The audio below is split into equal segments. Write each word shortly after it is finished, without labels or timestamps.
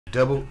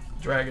Double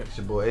Dragon. It's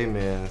your boy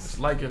AMENZ.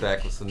 Like it.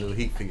 Back with some new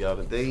heat for y'all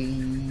today.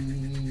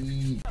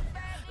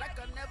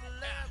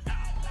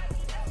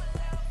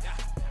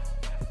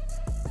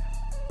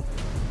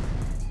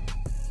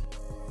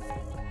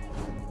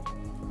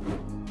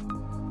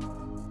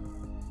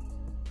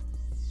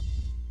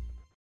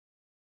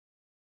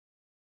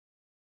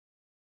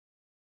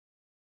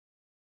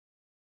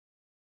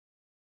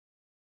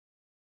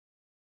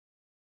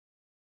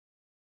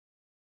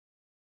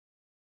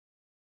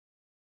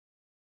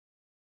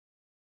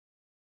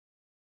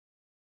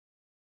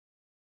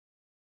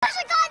 Push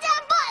the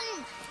goddamn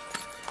button!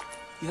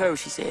 You heard what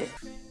she said.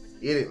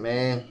 Get it,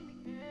 man.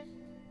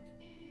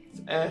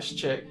 It's ass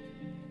check.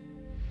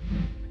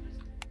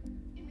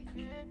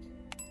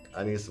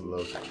 I need some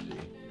lotion, G.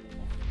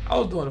 I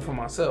was doing it for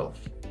myself.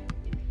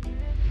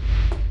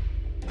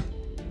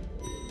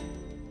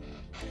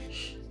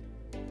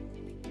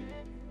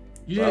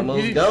 You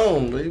Almost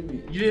gone,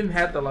 baby. You didn't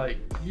have to like.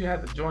 You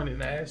had to join in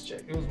the ass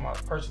check. It was my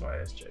personal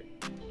ass check.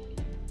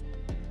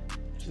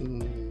 It's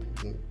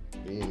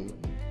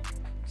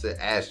an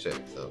ass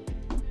check, so.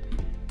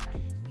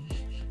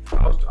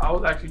 I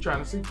was actually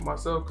trying to see for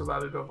myself because I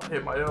didn't know if I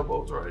hit my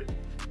elbows right.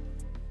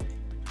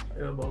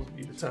 My elbows would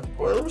be the tough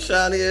part. Them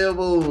shiny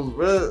elbows,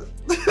 bro.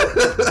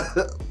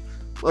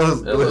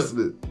 What's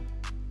glistening?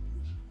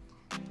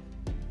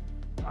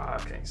 I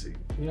can't see.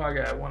 You know I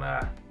got one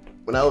eye.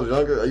 When I was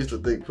younger, I used to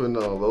think putting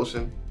on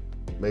lotion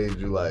made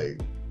you like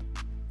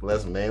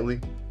less manly.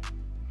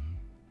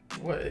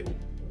 What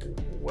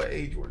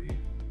age were you?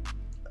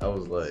 I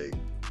was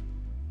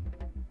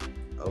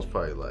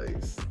probably like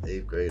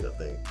 8th grade, I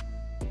think.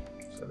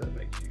 So that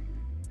makes you.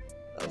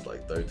 I was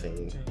like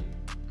 13.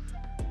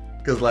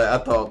 Cause like I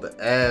thought the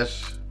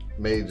ash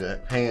made your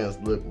hands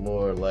look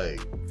more like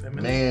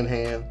Feminine? man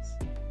hands.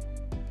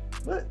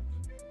 What?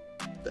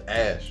 The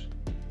ash.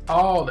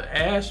 Oh, the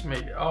ash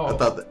made it. Oh. I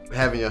thought that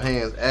having your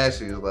hands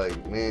ashy was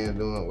like man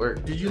doing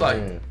work. Did you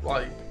like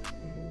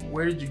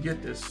where did you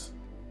get this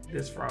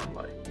from?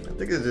 Like I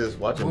think it's just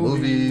watching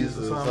movies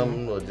or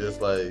something, or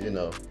just like, you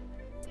know.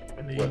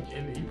 And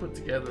then you put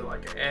together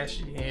like an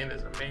ashy hand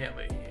as a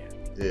manly hand.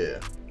 Yeah.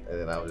 And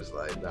then I was just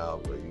like, nah,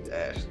 but you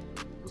ashy.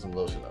 Put some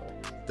lotion on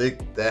it. I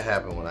think that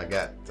happened when I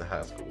got to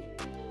high school.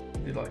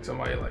 Did like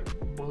somebody like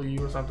bully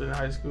you or something in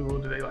high school?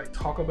 Did they like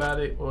talk about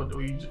it, or do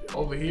you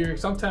overhear?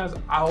 Sometimes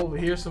I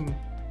overhear some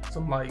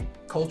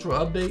like cultural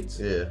updates.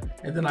 Yeah.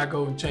 And then I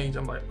go and change.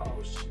 I'm like, oh,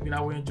 you're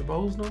not wearing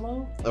jabos no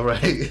more? All right.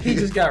 He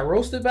just got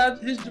roasted by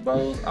his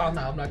jabos? Oh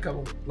no, I'm not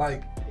coming.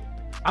 Like,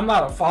 I'm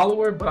not a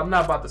follower, but I'm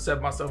not about to set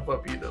myself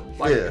up either.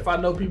 Like, if I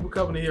know people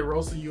coming in here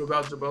roasting you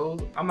about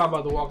jabos, I'm not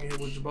about to walk in here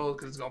with jabos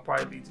because it's gonna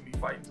probably lead to me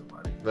fighting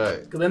somebody.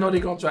 Right. Because they know they're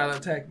gonna try to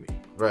attack me.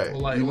 Right.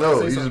 Like, you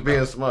know, you're just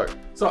being smart.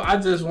 So I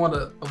just want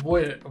to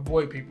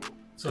avoid people.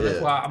 So that's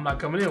why I'm not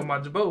coming in with my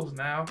jabos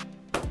now.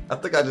 I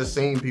think I just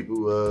seen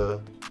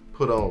people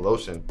put on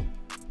lotion,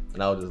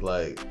 and I was just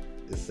like,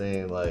 it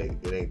seemed like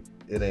it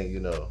ain't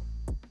you know,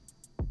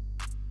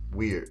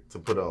 weird to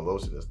put on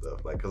lotion and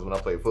stuff. Like, cause when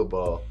I play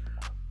football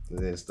and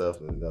then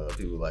stuff, and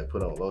people like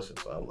put on lotion,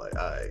 so I'm like,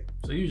 all right.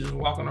 So you just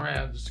walking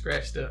around just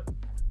scratched up.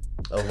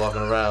 I was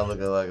walking around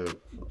looking like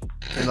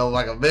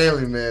like a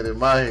manly man in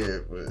my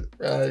head, but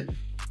right.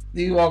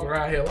 You walk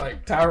around here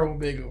like Tyrone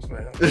Biggles,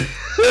 man.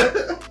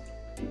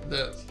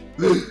 Yes.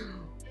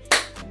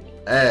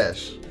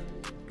 Ash.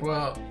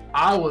 Well,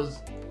 I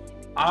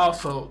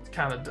also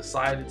kind of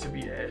decided to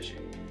be ashy.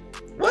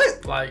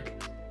 What?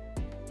 Like,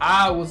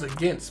 I was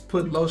against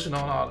putting lotion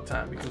on all the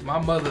time because my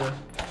mother.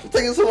 It's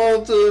taking so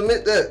long to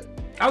admit that.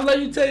 I'll let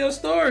you tell your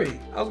story.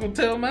 I was gonna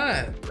tell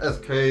mine. That's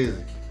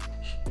crazy.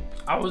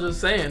 I was just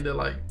saying that,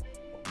 like,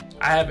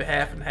 I have it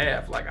half and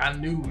half. Like, I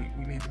knew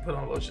we need to put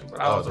on lotion, but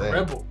I was a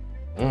rebel.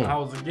 I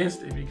was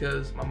against it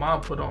because my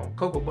mom put on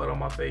cocoa butter on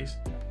my face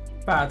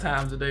 5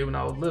 times a day when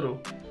I was little.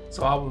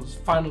 So I was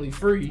finally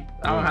free.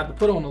 I don't have to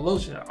put on the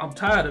lotion. I'm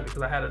tired of it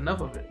because I had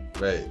enough of it.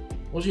 Right.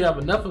 Once you have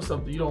enough of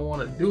something, you don't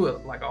want to do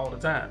it like all the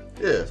time.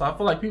 Yeah. So I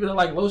feel like people that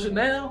like lotion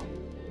now,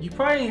 you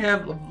probably ain't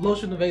have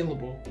lotion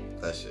available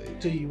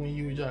to you when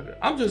you were younger.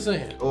 I'm just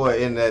saying. Or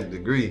in that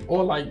degree.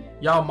 Or like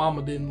y'all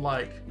mama didn't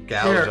like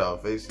gouge y'all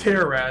face.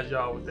 Terrorize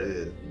y'all with that.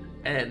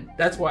 Yeah. And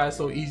that's why it's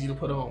so easy to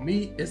put on.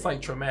 Me, it's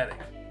like traumatic.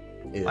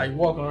 Yeah. Like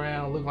walking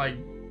around look like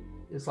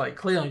it's like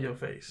clay on your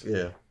face.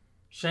 Yeah.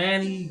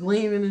 Shiny,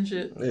 gleaming and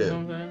shit. Yeah. You know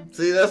what I'm saying?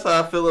 See, that's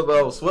how I feel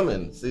about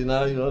swimming. See,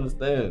 now you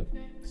understand.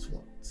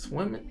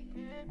 Swimming?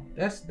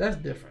 That's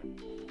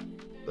different.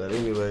 But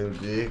anyway,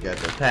 G, got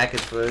the package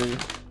for you. You know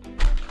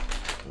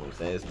what I'm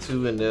saying? It's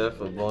 2 in there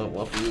for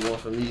one for you, one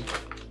for me.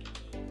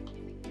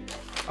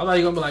 I thought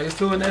you gonna be like, it's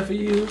 2 in there for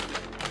you.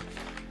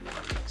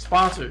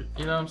 Sponsored,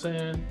 you know what I'm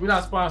saying? We're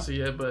not sponsored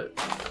yet, but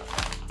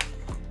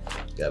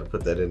gotta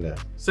put that in there.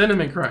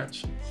 Cinnamon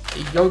Crunch.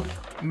 You go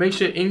make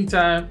sure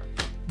anytime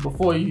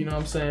before you know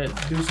what I'm saying,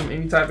 do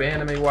any type of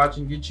anime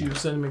watching, get you a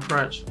Cinnamon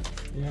Crunch.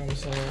 You know what I'm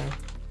saying?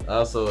 I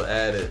also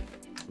added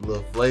a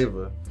little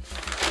flavor.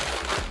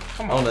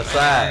 Come on the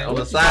side. On what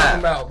the side. Talking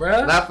about,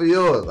 bruh? Not for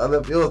yours. I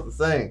left yours the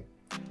same.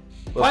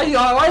 Why you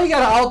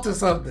gotta alter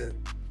something?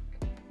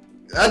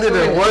 I did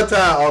it one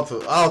time,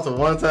 Alta,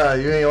 one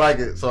time. You ain't like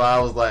it, so I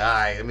was like, all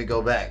right, let me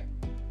go back.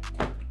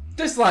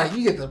 Just like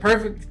you get the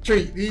perfect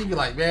treat, you be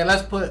like, man,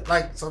 let's put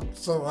like some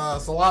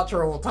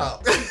cilantro on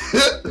top.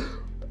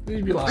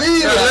 You be like,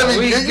 you didn't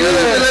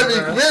let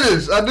me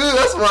finish. I knew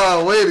that's why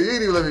I waited. You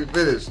didn't even let me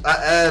finish. I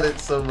added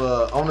some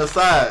on the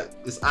side.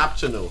 It's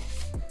optional.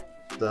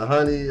 The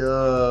honey,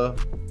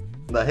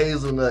 the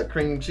hazelnut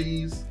cream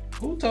cheese.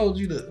 Who told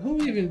you that?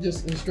 Who even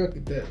just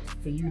instructed that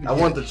for you? I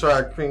wanted to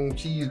try cream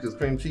cheese because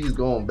cream cheese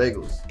go on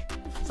bagels,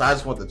 so I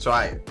just wanted to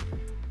try it.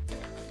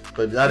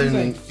 But I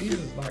didn't. These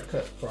is not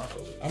cut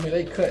properly. I mean,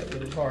 they cut,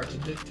 but it's hard to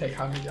dictate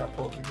how many y'all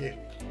supposed to get.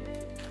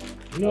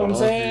 You know what I'm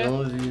saying?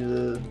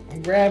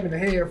 I'm grabbing the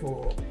hair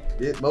for them.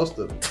 Get most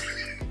of them.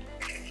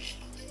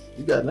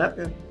 You got a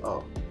napkin?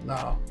 Oh.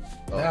 No.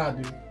 Now I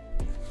do.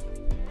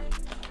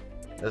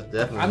 That's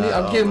definitely.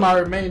 I'm getting my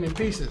remaining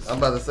pieces. I'm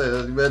about to say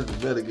that you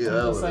better get out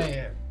of it. I'm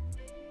saying.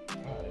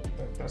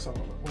 Alright, that's all.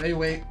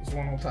 Wait, it's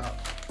one on top.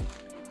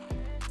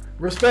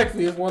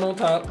 Respectfully, it's one on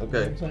top. Okay.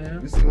 You know what I'm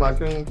saying? You see my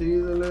cream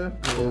cheese in there?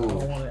 Yeah, I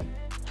don't want it.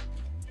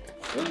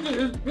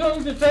 You don't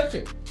need to touch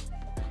it.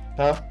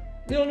 Huh?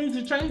 You don't need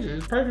to change it.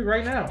 It's perfect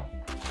right now.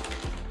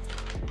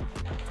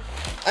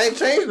 I ain't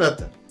changed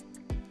nothing.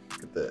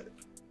 Look at that.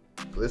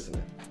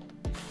 Glistening.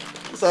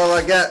 That's all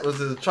I got was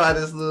to try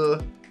this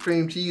little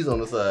cream cheese on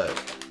the side.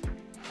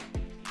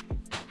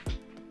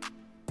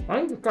 I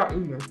ain't just got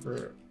eating this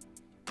bread.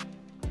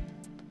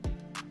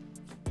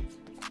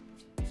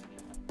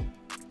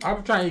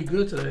 I'm trying to eat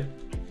good today.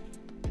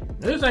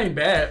 This ain't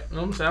bad. You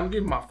know what I'm saying? I'm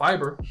getting my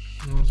fiber.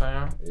 You know what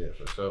I'm saying? Yeah,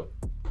 for sure.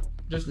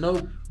 Just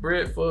no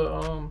bread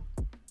for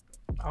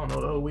I don't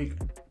know, the whole week.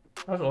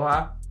 That's a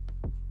lie.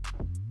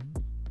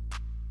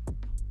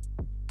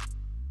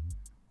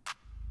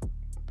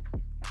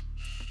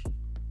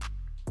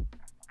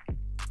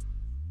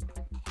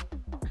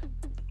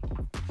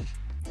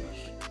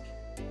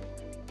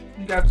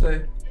 You got to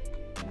say.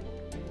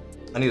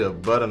 I need a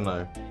butter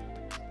knife.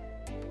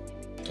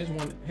 There's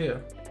one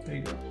here. There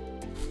you go.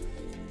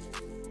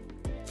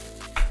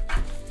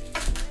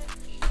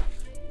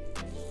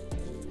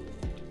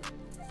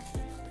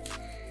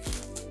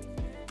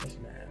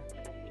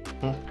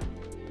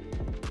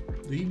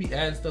 Do you be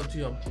adding stuff to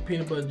your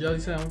peanut butter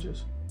jelly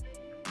sandwiches?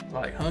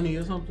 Like honey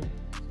or something?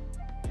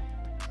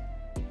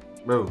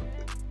 Bro,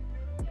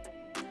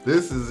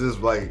 this is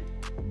just like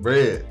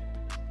bread.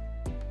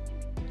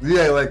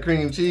 Yeah, like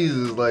cream cheese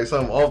is like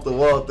some off the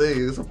wall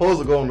thing. It's supposed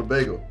to go on the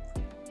bagel.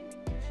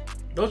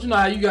 Don't you know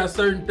how you got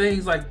certain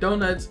things like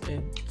donuts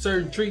and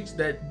certain treats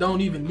that don't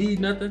even need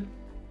nothing?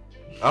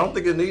 I don't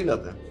think it need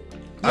nothing.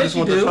 Yes, I just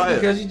want to try it.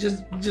 Because you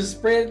just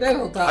spread that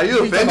on top. Are you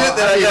offended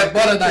that I got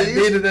butter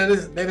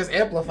knife? That is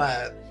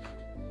amplified.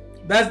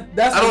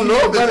 That's I don't know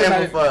if it's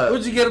amplified.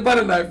 What'd you get a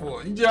butter knife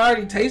for? You just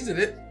already tasted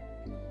it.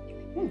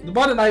 The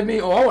butter knife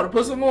mean, oh, I want to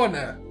put some more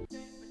now.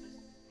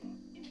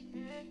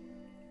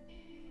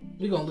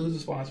 We're gonna lose the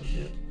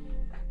sponsorship.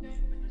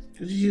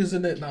 Cause you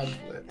using it now.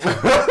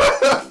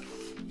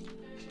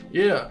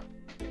 Yeah.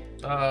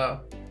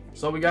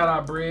 So we got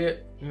our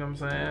bread. You know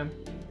what I'm saying?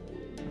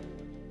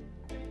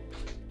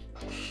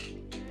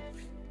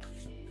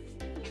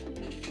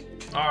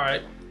 All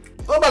right.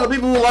 What about the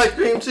people who like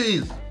cream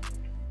cheese?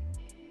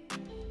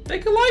 They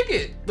can like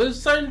it. There's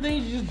certain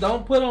things you just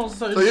don't put on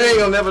certain. So you ain't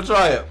gonna never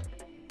try it.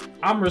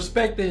 I'm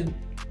respecting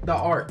the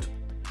art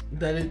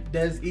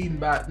that's eaten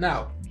by.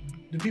 Now,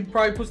 do people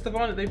probably put stuff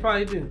on it? They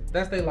probably do.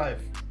 That's their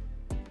life.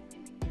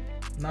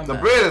 The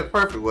bread is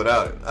perfect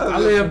without it. I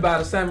live by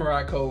the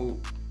samurai code.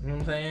 You know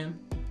what I'm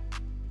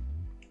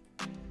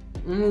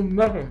saying?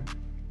 Nothing.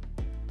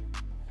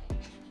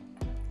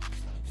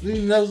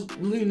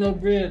 Leave no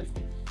bread.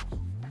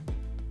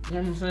 You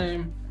know what I'm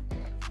saying?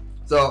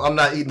 So I'm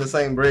not eating the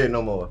same bread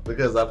no more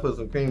because I put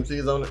some cream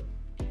cheese on it?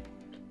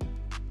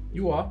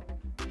 You are.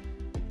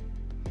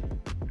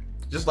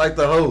 Just like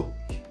the hoe.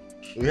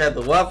 You had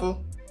the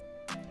waffle,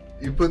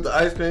 you put the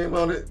ice cream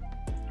on it,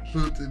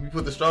 you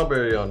put the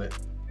strawberry on it.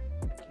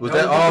 Was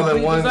that all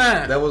in one?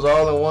 Design. That was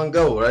all in one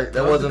go, right?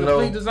 That wasn't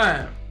no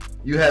design.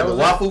 You had the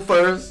waffle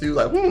first. You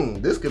was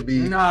like, this could be.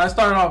 Nah, it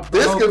started off.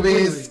 This could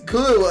be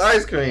good with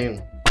ice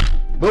cream.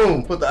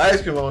 Boom, put the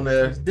ice cream on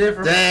there. It's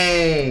different.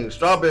 Dang,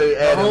 strawberry.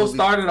 The whole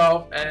started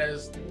off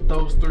as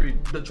those three,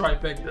 the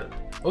trifecta.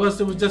 Or else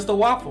it was just a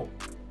waffle.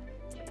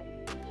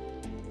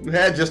 You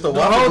had just a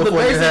waffle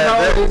before you had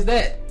that. Is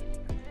that.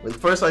 When the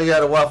first time you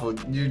had a waffle,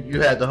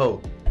 you had the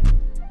whole.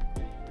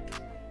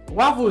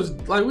 Waffle is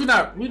like we're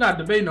not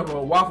debating over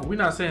a waffle. We're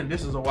not saying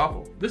this is a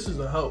waffle. This is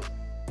a hoe.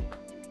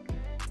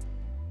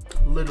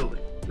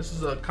 Literally, this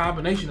is a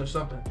combination of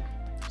something.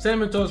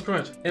 Cinnamon Toast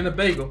Crunch and a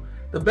bagel.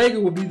 The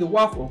bagel would be the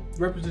waffle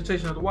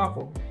representation of the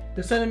waffle.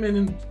 The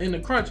cinnamon in the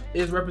crunch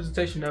is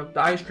representation of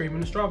the ice cream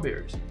and the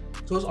strawberries.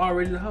 So it's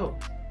already the hoe.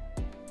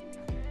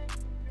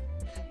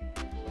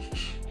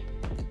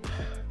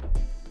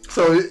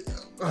 So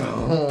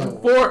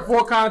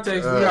for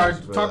context, we are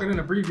talking in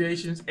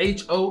abbreviations.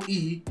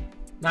 HOE.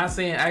 Not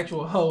saying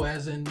actual hoe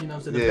as in, you know,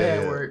 to the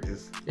bad word.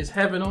 It's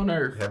heaven on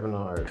earth. Heaven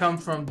on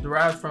earth.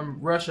 Derived from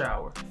rush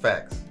hour.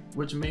 Facts.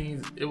 which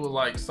means it was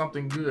like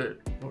something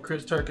good. When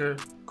Chris Tucker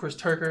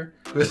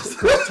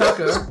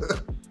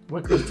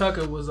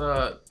was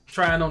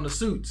trying on the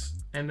suits,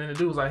 and then the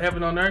dude was like,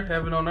 heaven on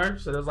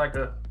earth. So that's like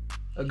a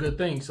good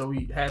thing. So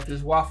we had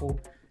this waffle,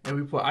 and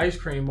we put ice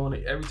cream on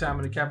it every time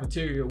in the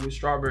cafeteria with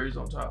strawberries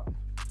on top.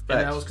 Facts.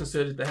 And that was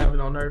considered the heaven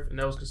on earth, and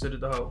that was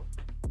considered the hoe.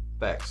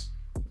 Facts.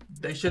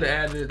 They should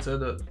have added it to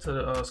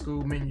the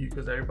school menu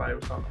because everybody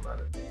was talking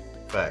about it.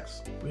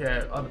 Facts. We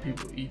had other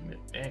people eating it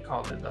and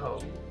calling it the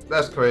hoe.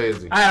 That's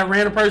crazy. I had a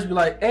random person be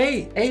like,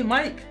 hey,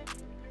 Mike.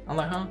 I'm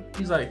like, huh?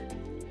 He's like,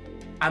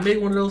 I made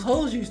one of those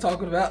hoes you was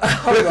talking about.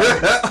 I was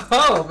like,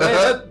 oh,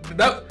 man.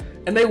 That,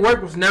 and their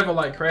work was never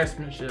like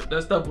craftsmanship.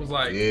 That stuff was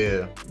like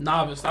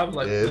novice. I was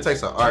like, it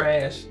takes an art.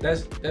 Trash.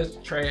 That's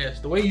trash.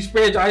 The way you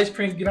spread your ice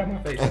cream, get out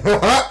my face.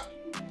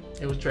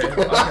 It was trash.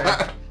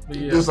 Okay. But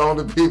yeah. Just on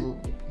the people.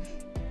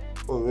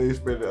 Well, they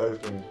spread the ice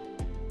cream.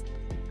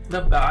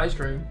 Enough about ice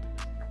cream.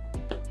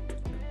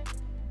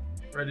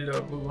 Ready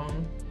to move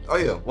on? Oh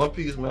yeah, One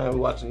Piece, man. We're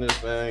watching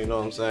this, man. You know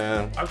what I'm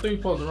saying? I think we're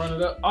supposed to run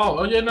it up.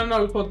 Oh yeah, no.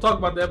 We're supposed to talk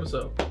about the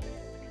episode.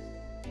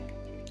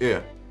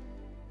 Yeah.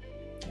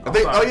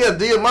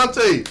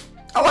 Diamante.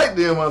 I like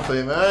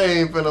Diamante, man. I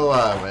ain't finna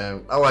lie,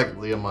 man. I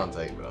like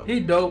Diamante, bro. He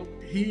dope.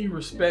 He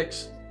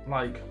respects,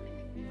 like,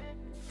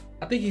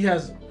 I think he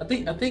has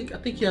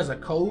a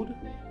code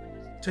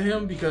to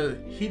him because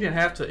he didn't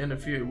have to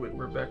interfere with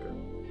Rebecca.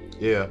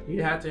 Yeah. He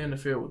had to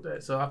interfere with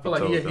that. So I feel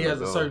like he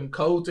has a certain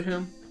code to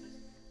him,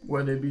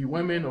 whether it be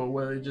women or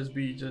whether it just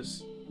be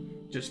just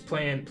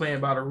playing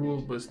by the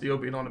rules but still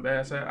being on the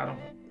bad side. I don't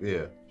know.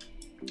 Yeah.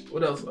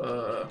 What else?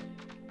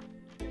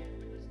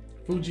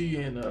 Fuji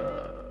and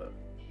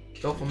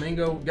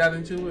Doflamingo got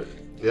into it.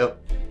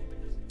 Yep.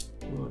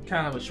 It was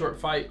kind of a short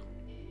fight.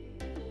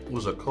 It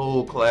was a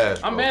cold clash.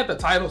 I'm mad the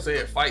title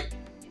said fight.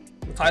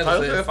 The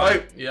title said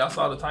fight. Yeah, I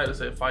saw the title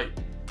said fight,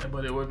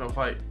 but it wasn't no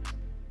fight.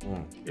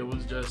 It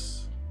was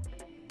just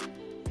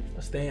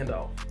a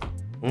standoff.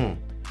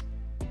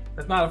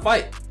 That's not a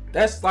fight.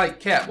 That's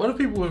like cap. What if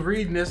people was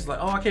reading this like,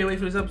 oh, I can't wait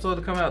for this episode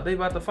to come out. They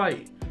about to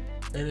fight,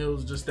 and it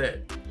was just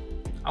that.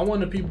 I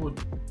wonder people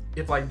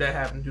if like that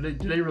happened. Do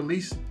they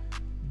release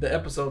the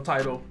episode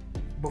title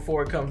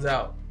before it comes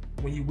out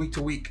when you week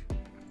to week?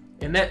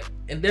 And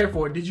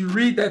therefore, did you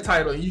read that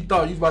title and you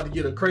thought you was about to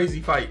get a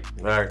crazy fight?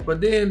 Right. But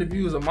then if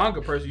you was a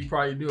manga person, you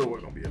probably knew it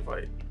was gonna be a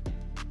fight.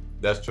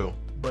 That's true.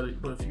 But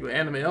if you were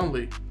anime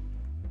only,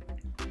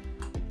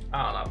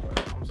 I don't know.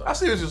 I'm sorry. I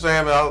see what you're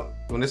saying about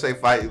when they say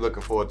fight, you're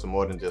looking forward to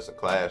more than just a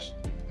clash.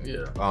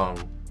 Yeah.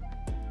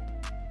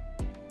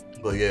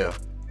 But yeah,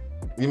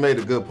 you made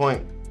a good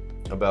point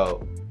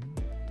about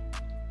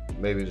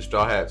maybe the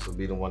Straw Hats will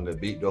be the one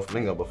that beat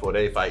Doflamingo before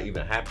they fight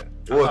even happened.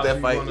 Or if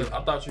that fight.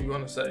 I thought you were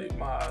gonna say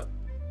my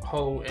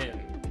hoe and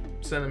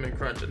Cinnamon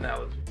Crunch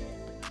analogy,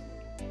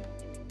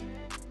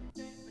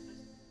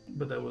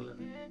 but that wasn't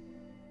it.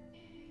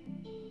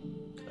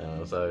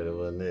 I'm sorry, that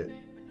wasn't it.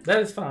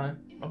 That is fine.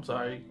 I'm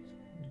sorry.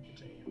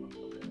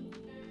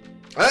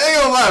 I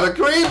ain't gonna lie, the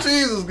cream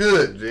cheese is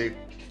good, G.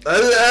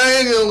 I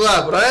ain't gonna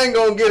lie, but I ain't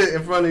gonna get it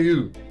in front of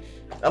you.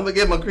 I'm gonna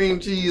get my cream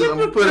cheese. I'm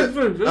gonna put it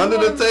under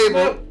the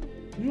table.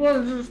 You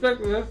want to disrespect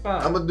it, that's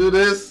fine. I'm gonna do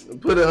this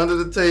and put it under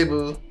the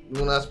table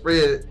when I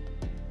spread it.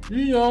 You're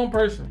your own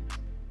person.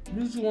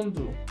 You just want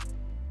to do.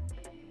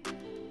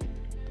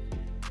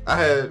 I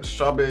had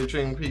strawberry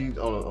cream cheese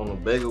on a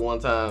bagel one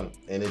time,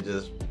 and it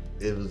was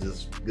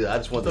just good. I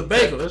just want the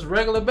bagel. That's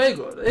regular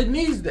bagel. It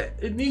needs that.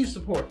 It needs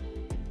support.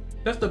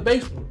 That's the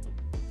base one.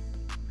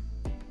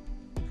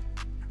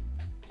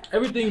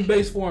 Everything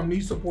base form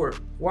needs support.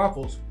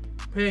 Waffles,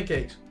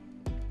 pancakes,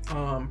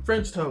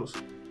 French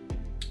toast,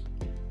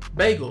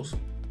 bagels,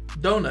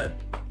 donut.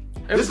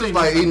 This is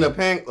like eating a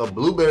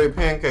blueberry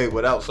pancake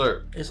without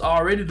syrup. It's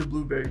already the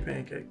blueberry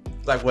pancake.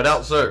 Like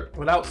without syrup.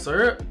 Without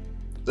syrup?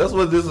 That's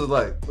what this is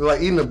like. We're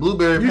like eating a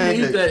blueberry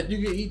pancake.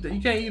 You can eat that.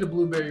 You can't eat a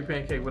blueberry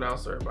pancake without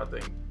syrup, I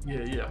think.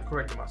 Yeah,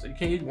 correcting myself. You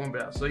can't eat one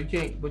without. So you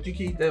can't, but you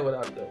can eat that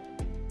without though.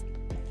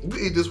 You can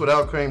eat this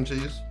without cream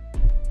cheese.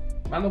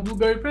 I know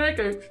blueberry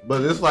pancakes.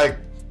 But it's like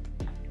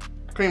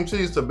cream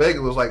cheese to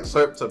bagel is like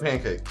syrup to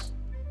pancakes.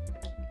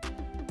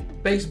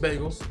 Base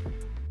bagels.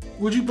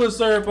 Would you put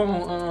syrup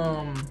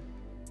on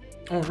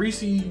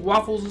Reese's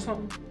waffles or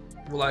something?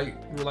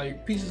 With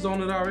like pieces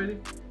on it already?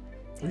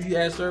 Would you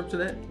add syrup to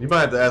that? You might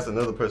have to ask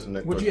another person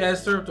that question. Would you add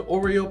syrup to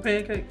Oreo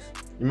pancakes?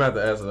 You might have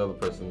to ask another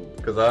person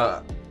because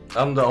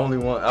I'm the only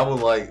one.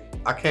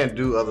 I can't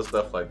do other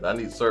stuff like that. I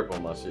need syrup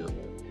on my shit,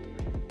 man.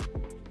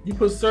 You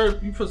put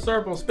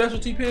syrup on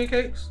specialty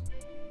pancakes?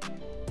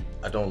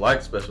 I don't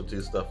like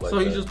specialty stuff like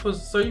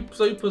that. So you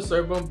put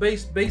syrup on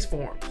base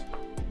forms.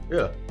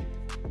 Yeah.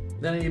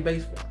 That ain't your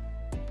base form.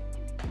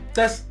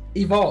 That's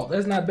evolved.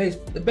 That's not base.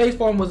 The base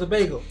form was a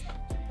bagel.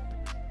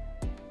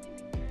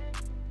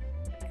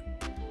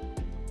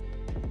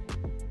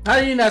 How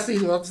do you not see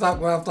what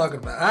I'm talking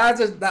about?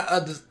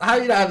 How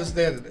you not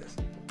understanding this?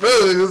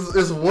 Really,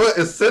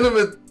 it's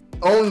cinnamon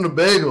on the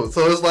bagel,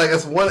 so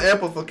it's one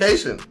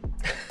amplification.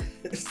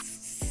 It's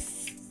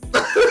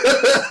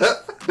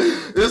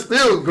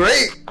still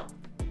great.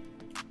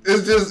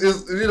 It's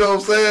just, you know what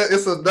I'm saying?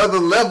 It's another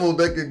level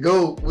that could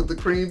go with the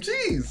cream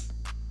cheese.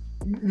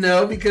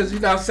 No, because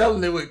you're not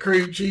selling it with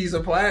cream cheese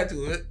applied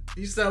to it.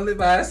 You selling it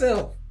by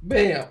itself.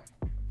 Bam.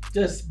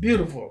 Just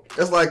beautiful.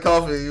 It's like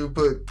coffee.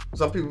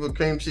 Some people put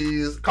cream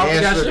cheese. Coffee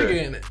and got sugar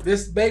in it.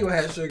 This bagel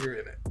has sugar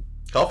in it.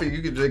 Coffee,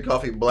 you can drink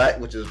coffee black,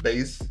 which is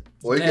base,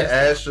 or you can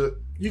add sugar.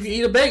 You can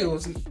eat a bagel,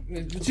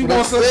 but you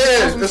want some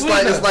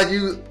it's like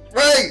you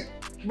right.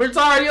 But it's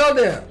already on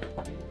there.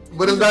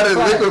 But it's not in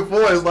liquid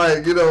form. It's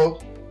like, you know.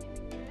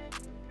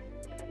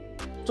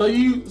 So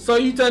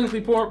you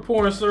technically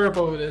pouring syrup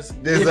over this.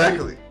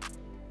 Exactly.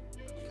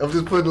 I'm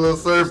just putting a little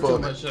syrup on it. Too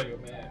much sugar,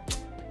 man.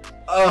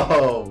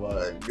 Oh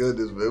my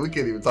goodness, man. We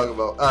can't even talk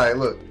about. All right,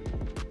 look.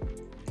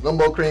 No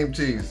more cream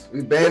cheese.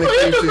 We banning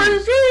cream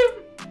cheese.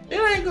 It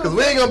ain't because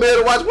we ain't gonna be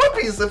able to watch One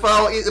Piece if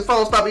I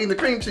don't stop eating the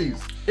cream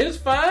cheese. It's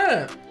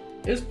fine.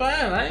 It's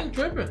fine. I ain't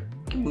tripping.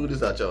 Move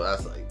this out your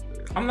eyesight.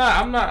 I'm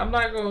not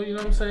gonna. You know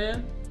what I'm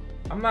saying?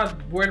 I'm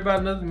not worried about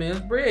another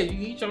man's bread.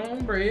 You eat your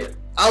own bread.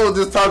 I was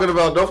just talking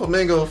about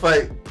Doflamingo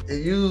fight,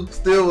 and you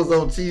still was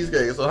on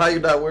cheesecake. So how you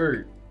not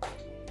worried?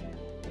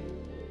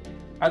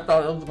 I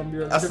thought it was gonna be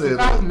a different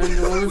compliment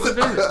than what we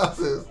finished. I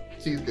said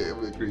cheesecake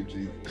with cream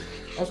cheese.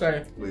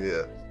 Okay. But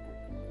yeah.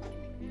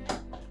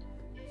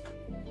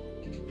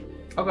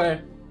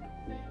 Okay.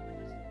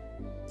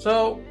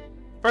 So,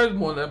 first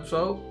one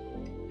episode.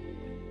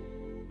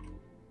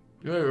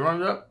 You ready to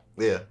run it up?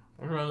 Yeah.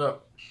 Let's run it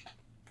up.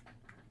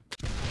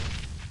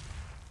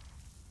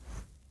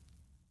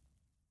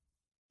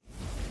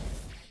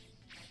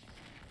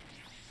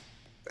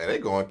 Man, they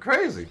going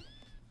crazy.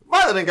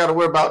 Mother ain't got to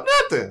worry about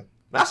nothing.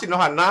 Now she know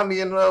how Nami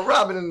and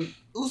Robin and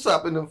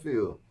Usopp in them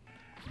feel.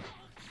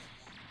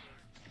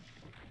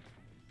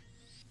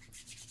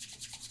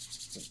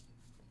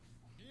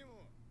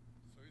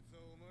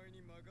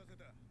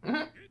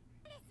 Mm-hmm.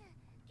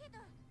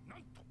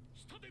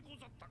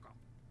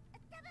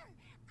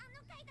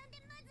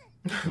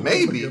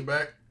 Maybe.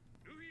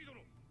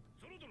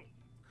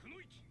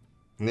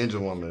 Ninja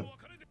Woman.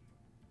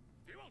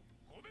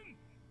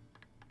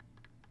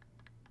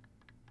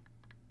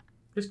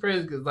 It's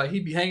crazy because like he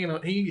be hanging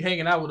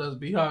out with us,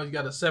 but he always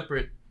got a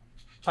separate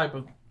type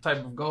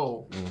of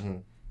goal. Mm-hmm.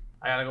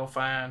 I gotta go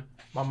find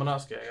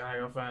Momonosuke. I gotta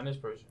go find this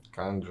person.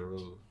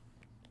 Kanjuro.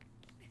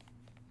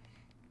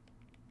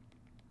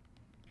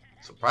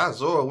 Surprised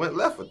Zoro went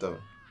left with them.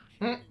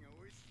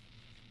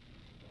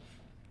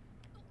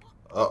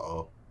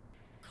 Uh-oh.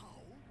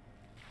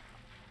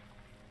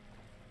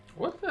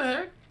 What the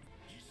heck?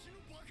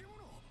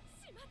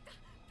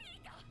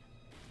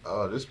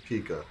 Oh, this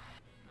Pika.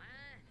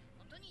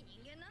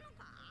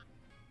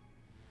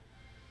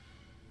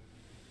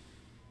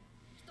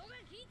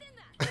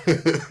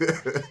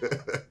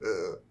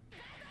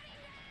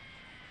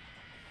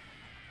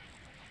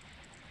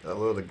 I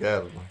love the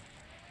gas one.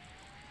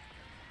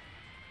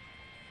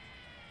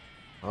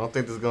 I don't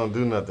think this is gonna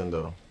do nothing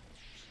though.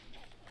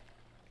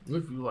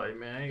 If you like,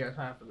 man, I ain't got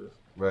time for this.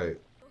 Right.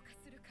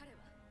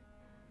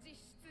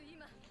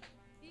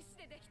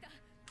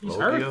 He's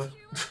hurt.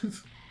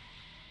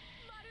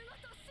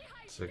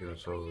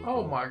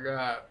 Oh my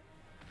god.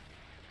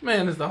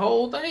 Man, it's the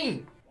whole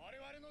thing.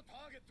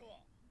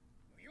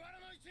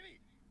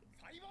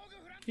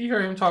 He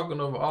heard him talking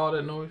over all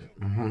that noise.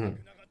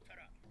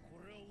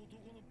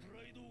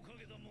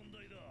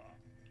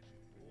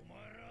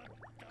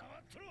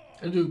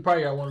 That dude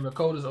probably got one of the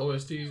coldest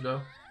OSTs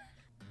though.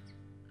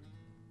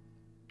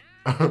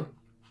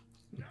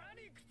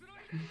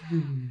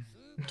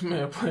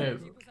 Man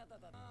playing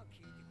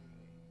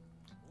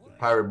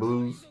Pirate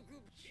Blues.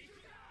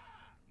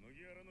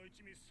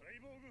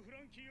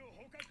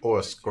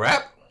 Or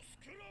Scrap?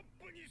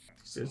 He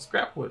said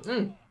Scrap with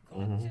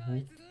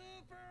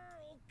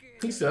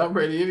He said I'm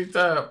ready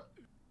anytime.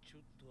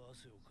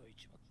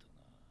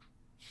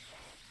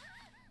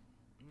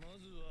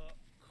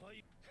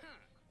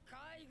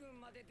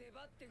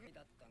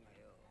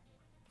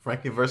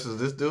 Frankie versus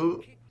this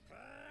dude?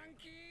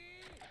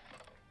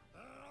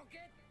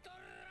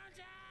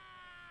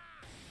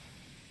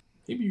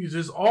 He uses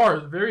his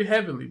R's very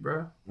heavily,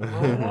 bro.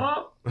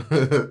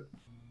 The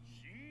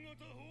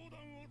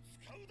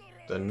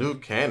new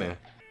cannon.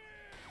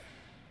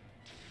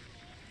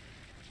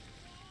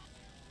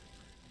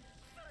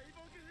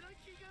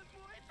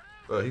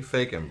 Bro, he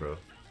faking, bro.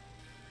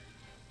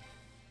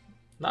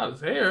 Not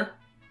his hair.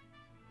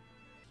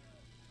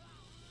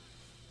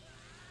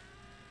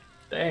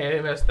 Dang,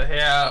 they messed the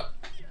hair up.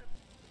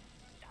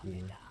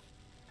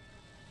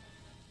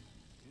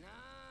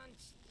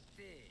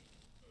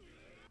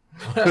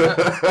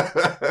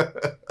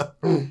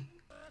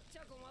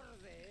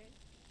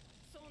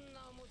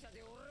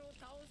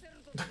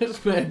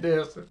 This man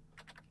dancing.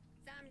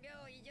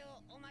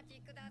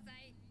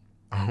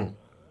 I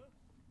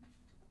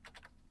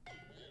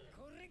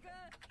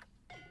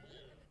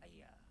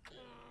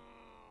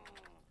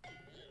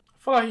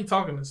feel like he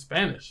talking in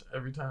Spanish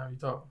every time he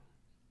talk.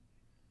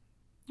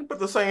 You put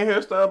the same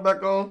hairstyle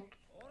back on.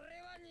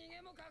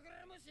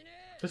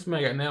 This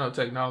man got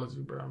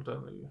nanotechnology, bro. I'm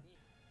telling you.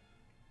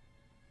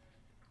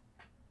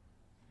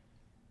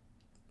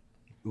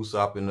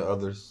 Usopp and the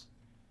others.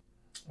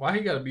 Why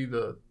he gotta be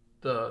the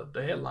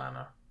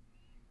headliner?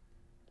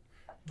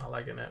 Not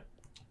liking that.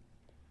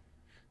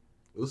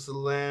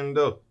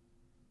 Usalando.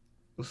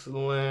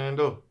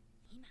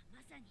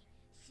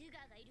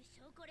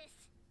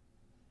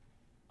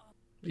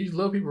 These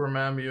little people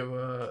remind me of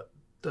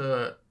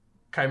the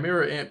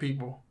Chimera ant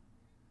people.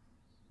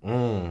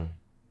 Oh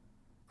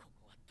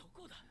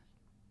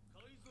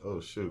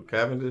shoot,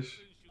 Cavendish.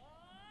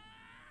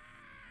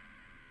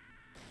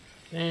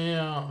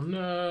 Damn,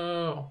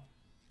 no.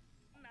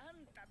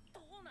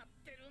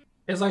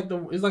 It's like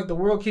the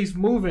world keeps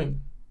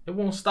moving. It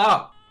won't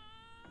stop.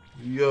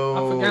 Yo.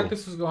 I forgot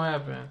this was gonna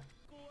happen.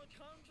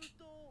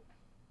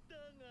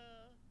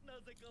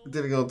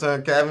 Did he gonna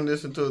turn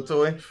Cavendish into a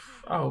toy?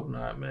 I hope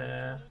not,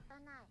 man.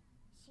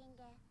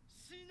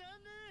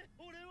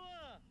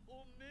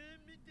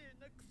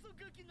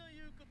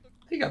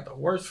 He got the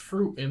worst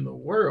fruit in the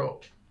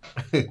world.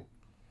 That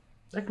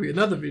could be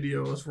another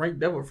video. It's ranked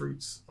devil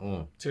fruits.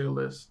 Tier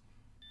list.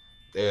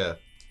 Yeah.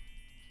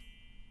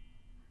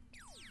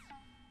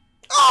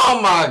 Oh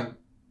my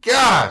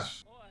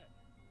gosh.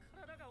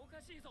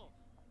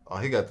 Oh,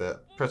 he got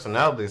that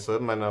personality, so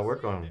it might not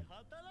work on him.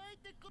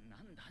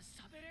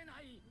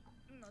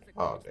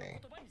 Oh dang.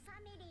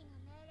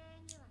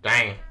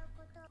 Dang.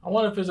 I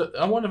wonder if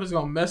it's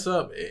gonna mess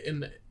up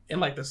in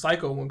like the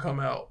cycle when come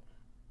out.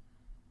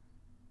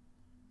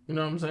 You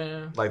know what I'm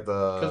saying? Like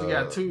because he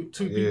got two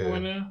people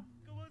in there.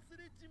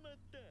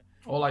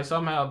 Or like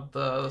somehow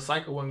the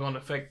cycle wasn't gonna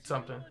affect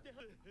something.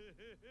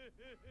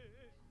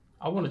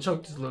 I want to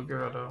choke this little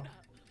girl though.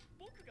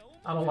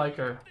 I don't like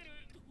her.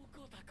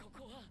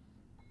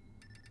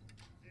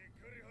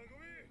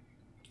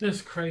 This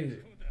is crazy.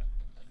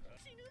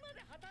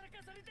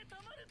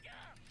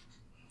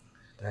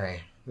 Dang.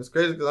 It's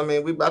crazy because, I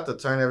mean, we about to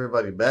turn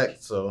everybody back,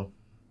 so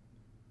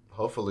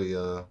hopefully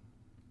you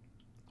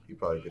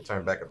probably get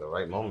turned back at the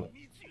right moment.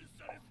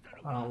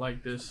 I don't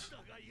like this.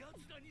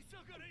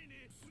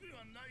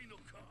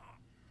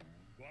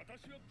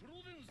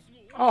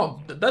 Oh,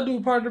 that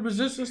dude part of the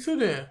resistance too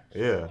then.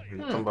 Yeah, he's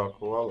talking about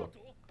Koala.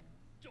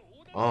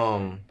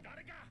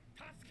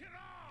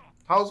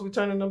 How's we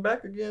turning them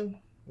back again?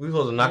 We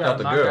supposed to knock out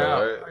the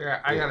girl,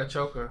 right? I gotta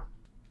choke her.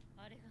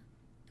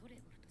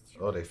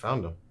 Oh, they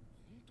found him.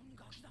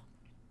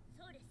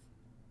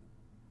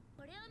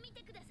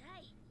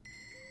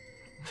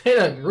 They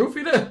done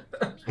roofied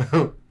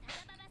her.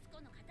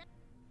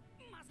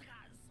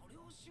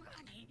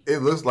 It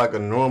looks like a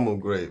normal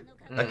grape.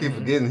 I keep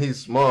forgetting he's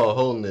small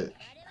holding it.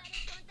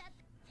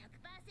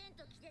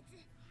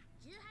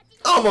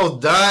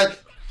 Almost died.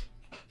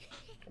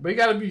 But you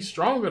gotta be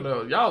stronger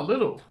though. Y'all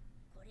little.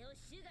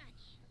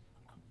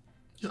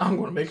 I'm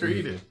gonna make her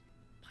eat it.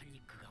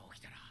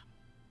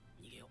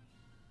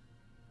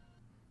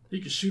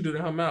 You can shoot it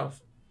in her mouth.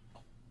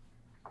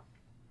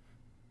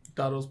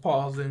 Thought those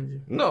paws in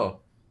you. No.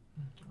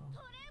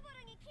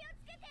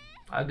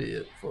 I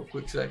did for a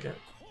quick second.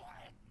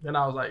 Then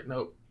I was like,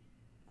 nope.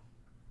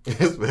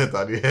 This man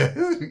thought he had.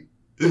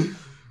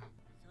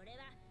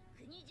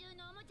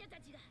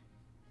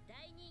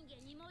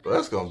 Well,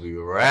 that's gonna be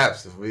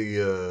raps if we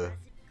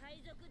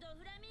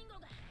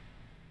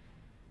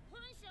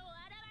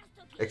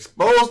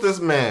expose this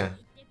man.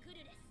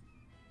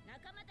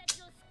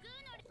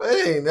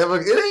 It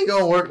ain't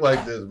gonna work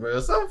like this,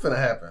 bro. Something finna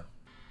happen.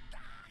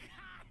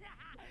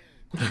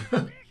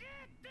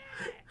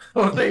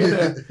 I'm thinking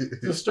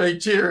that just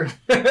straight cheering.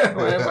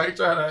 Everybody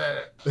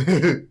trying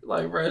to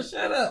like, bro,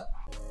 shut up.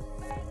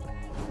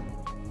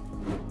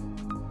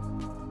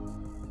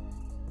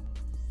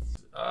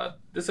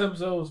 This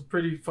episode was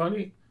pretty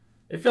funny.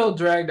 It felt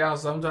dragged out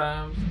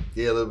sometimes.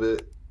 Yeah, a little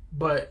bit.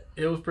 But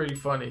it was pretty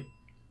funny.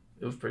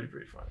 It was pretty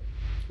funny.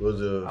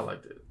 I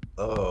liked it.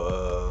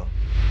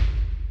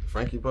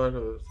 Frankie part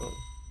or something?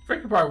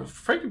 Frankie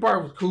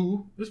part was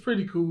cool. It was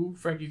pretty cool.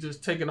 Frankie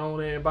just taking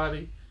on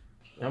everybody.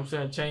 You know what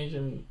I'm saying?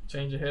 Changing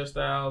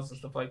hairstyles and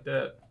stuff like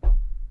that.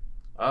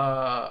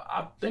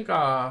 I think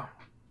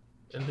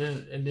and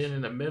then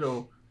in the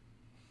middle,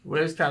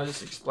 where it's kind of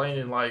just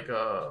explaining like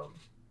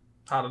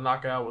how to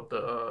knock out with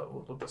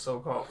the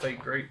so-called fake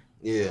grape.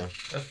 Yeah,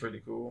 that's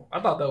pretty cool. I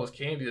thought that was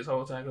Candy this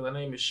whole time because her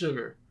name is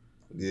Sugar.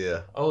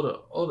 Yeah, I think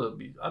Oda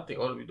be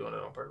doing it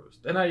on purpose.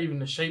 They're not even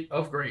the shape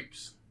of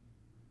grapes.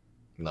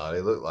 No,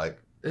 they look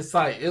like it's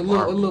like it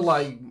look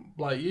like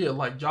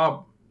freaking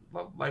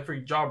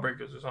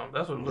jawbreakers or something.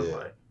 That's what it looked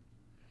like.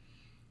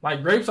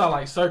 Like grapes are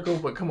like circle,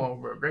 but come on,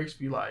 bro. Grapes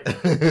be like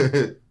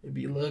it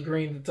be a little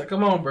green.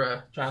 Come on,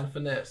 bro. Trying to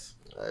finesse.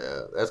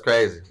 Yeah, that's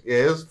crazy.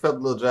 Yeah, it felt a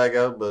little drag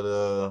out,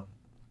 but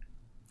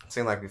it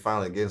seemed like we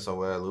finally getting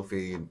somewhere.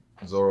 Luffy,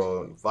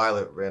 Zoro, and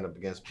Violet ran up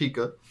against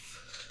Pika.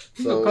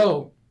 So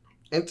cold.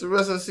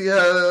 Interesting to see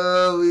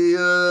how we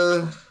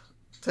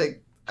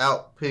take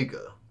out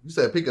Pika. You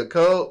said Pika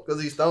cold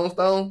because he's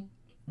stone?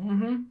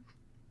 Mm-hmm.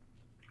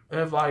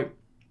 If I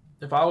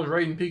was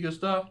rating Pika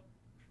stuff,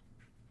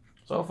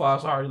 so far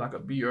it's already like a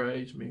B or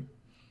H me.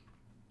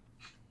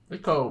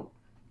 It's cold.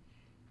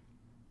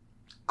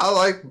 I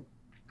like.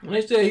 And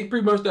they said he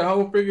pretty much that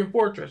whole freaking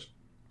fortress.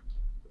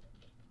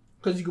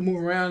 Because you can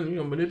move around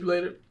and,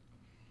 manipulate it.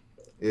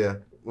 Yeah.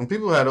 When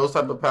people have those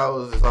type of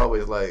powers, it's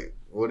always like,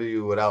 what are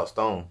you without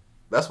stone?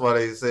 That's why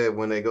they said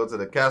when they go to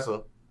the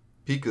castle,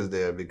 Pika's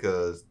there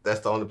because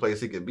that's the only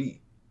place he could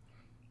be.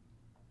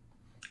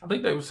 I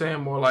think they were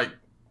saying more like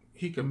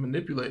he can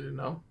manipulate it,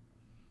 no?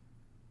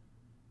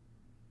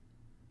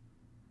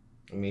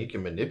 I mean, he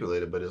can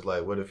manipulate it, but it's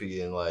like, what if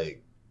he in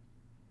like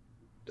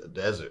the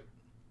desert?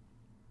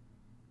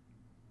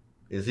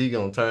 Is he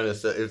gonna turn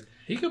himself?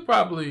 He could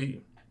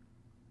probably.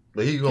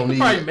 But he could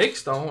probably make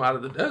stone out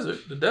of the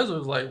desert. The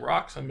desert is like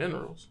rocks and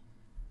minerals.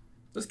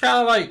 It's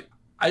kind of like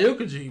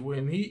Ayokaji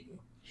when he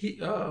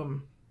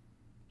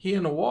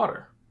in the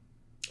water.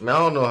 I mean, I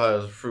don't know how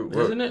his fruit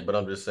works, Isn't it? But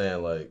I'm just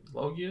saying, like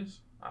Logias?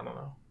 I don't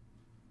know.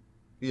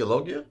 He a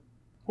Logia?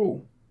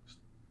 Who?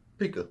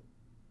 Pika.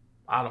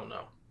 I don't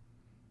know.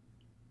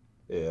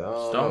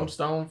 Yeah,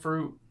 stone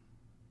fruit.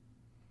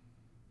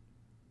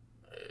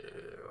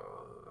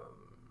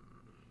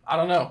 I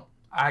don't know.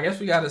 I guess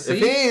we gotta see. If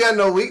he ain't got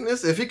no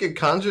weakness, if he can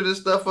conjure this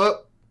stuff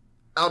up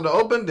out in the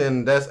open,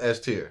 then that's S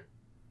tier.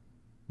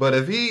 But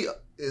if he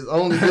is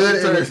only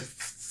good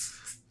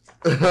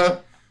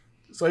at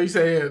so you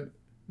saying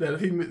that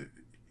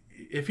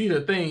if he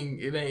the thing,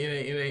 it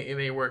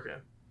ain't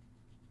working.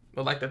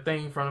 But like the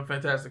thing from the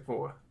Fantastic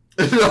Four.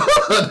 No,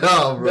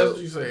 bro. That's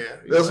what you saying.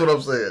 That's what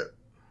I'm saying.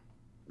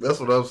 That's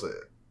what I'm saying.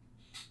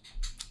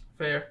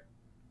 Fair.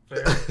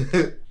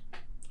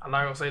 I'm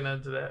not gonna say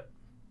nothing to that.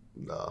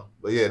 No.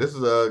 But yeah, this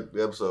is the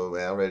episode,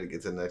 man. I'm ready to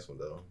get to the next one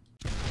though.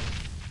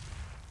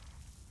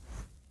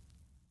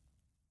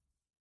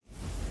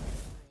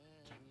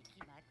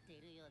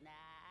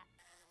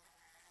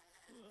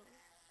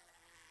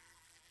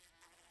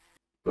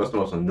 That's the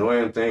most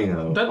annoying thing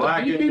though.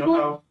 That the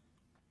people?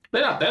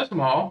 They're not that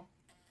small.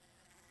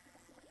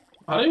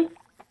 Are they?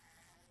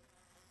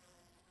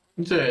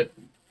 You said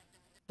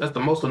that's the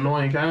most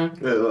annoying kind?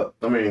 Yeah, look,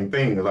 I mean,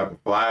 thing is like a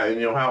fly in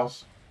your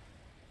house.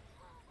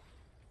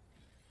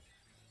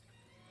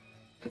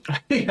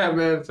 He got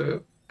mad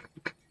too.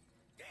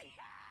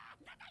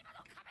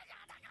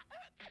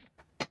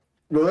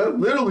 Bro, that's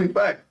literally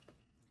fact.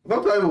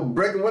 Sometimes people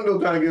break a window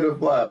trying to get a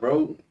fly,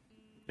 bro.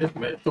 This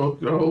man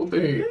took the whole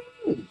thing.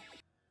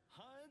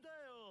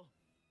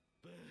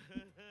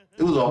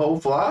 It was a whole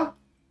fly?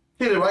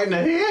 Hit it right in the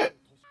head?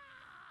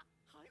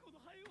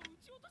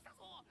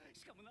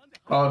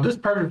 Oh, this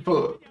perfect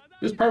food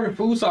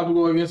stop to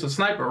go against a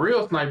sniper,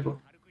 real sniper.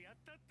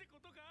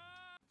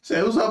 Say,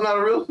 Usopp not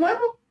a real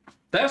sniper?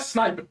 That's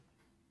sniping.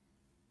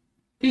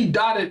 He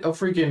dotted a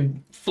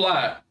freaking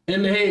fly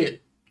in the head.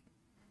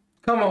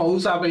 Come on,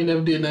 Usopp ain't never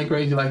did nothing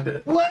crazy like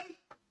that. What?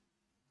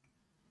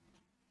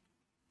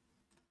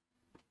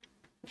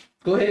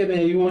 Go ahead,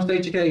 man. You want to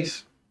state your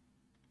case?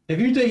 If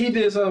you think he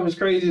did something as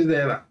crazy as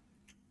that,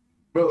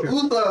 bro,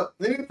 Usopp,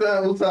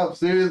 anytime Usopp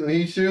serious and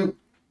he shoot,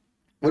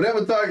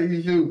 whatever target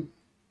he shoot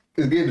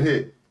is getting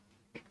hit.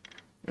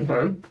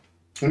 Okay.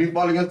 When he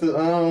fought against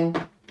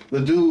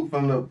the dude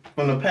from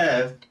the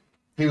past,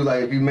 he was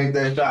like, if you make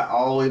that shot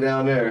all the way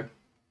down there,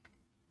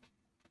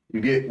 you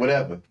get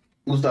whatever.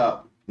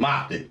 Usopp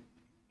mopped it.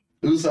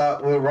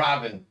 Usopp with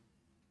Robin.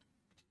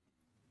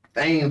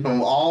 Aimed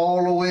from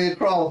all the way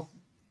across.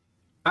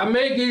 I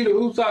may give you the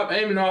Usopp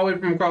aiming all the way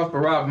from across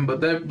for Robin,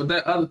 but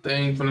that other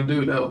thing from the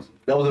dude,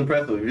 that was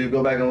impressive. If you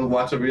go back and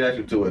watch the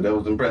reaction to it, that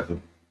was impressive.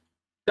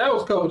 That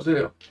was cold as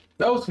hell.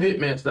 That was some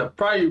Hitman stuff.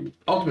 Probably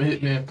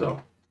ultimate Hitman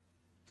stuff.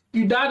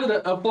 You dotted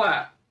a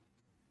fly.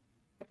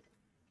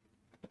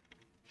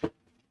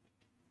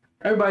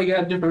 Everybody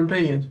got different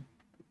opinions.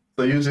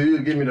 So you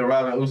give me the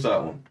Robin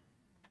Usopp one.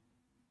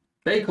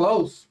 They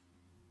close.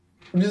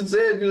 You just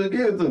said you would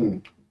give it to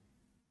me.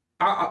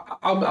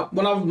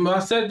 When I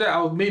said that,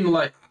 I was meaning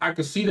like I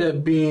could see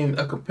that being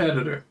a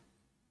competitor.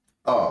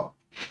 Oh.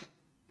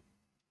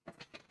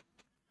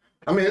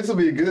 I mean, this will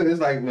be good.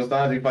 It's like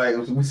Mustaji fight.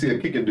 We see a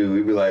kicker dude.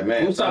 We be like,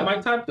 man. Usopp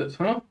might top this,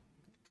 huh?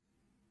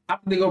 I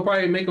think they're going to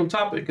probably make him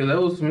top it because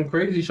that was some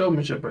crazy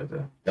showmanship right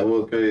there. That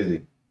was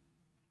crazy.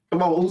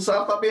 Come on, Usopp,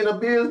 stop being a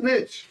beer's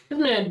niche. This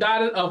man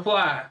dotted a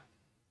fly.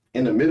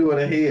 In the middle of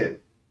the head.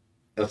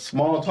 A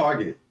small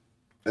target.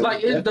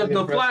 Like,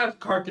 the fly's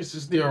carcass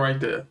is still right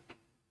there.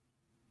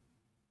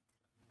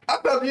 I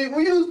thought we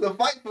used to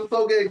fight for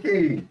Soge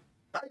King.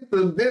 I used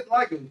to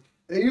dislike him.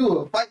 And you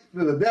were fighting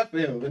to the death for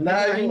him. But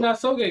now he's not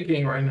Soge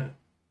King right now.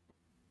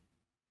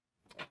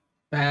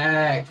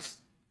 Facts.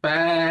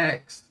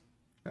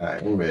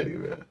 Alright, I'm ready,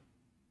 man.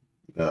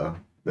 No,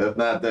 that's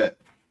not that.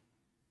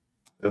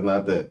 That's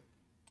not that.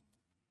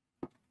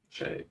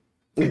 Shade.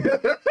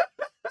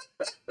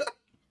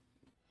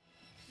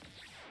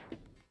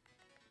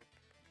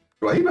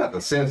 Bro, he about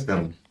to sense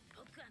them.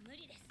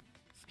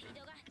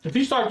 If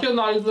he start killing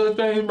all these little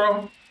things,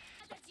 bro,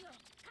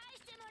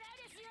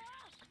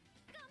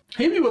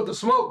 he be with the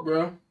smoke,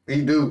 bro.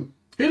 He do.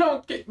 He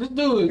don't get this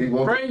dude is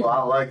crazy.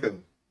 I like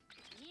him.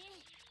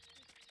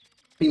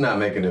 He not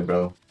making it,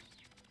 bro.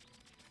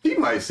 He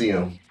might see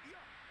him.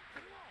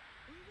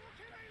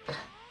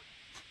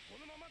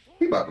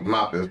 He about to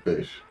mop this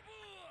fish.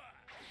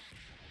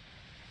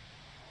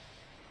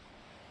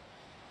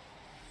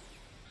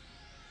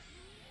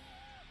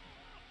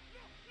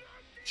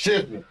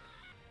 Shifting.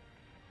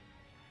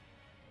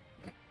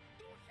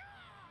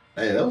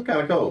 Hey, that was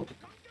kind of cool.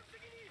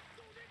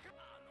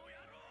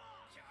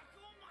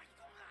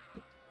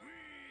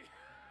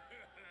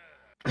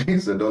 He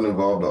said, "Don't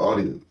involve the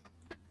audience."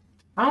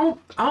 I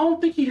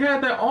don't think he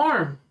had that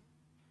arm.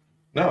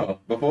 No,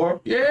 before?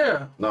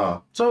 Yeah.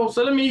 No. So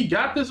let me, he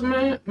got this,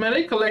 man. Man,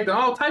 they collected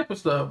all type of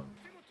stuff.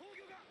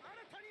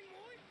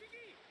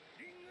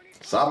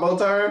 SABO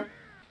turn?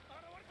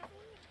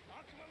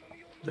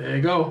 There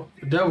you go.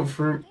 The devil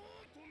fruit.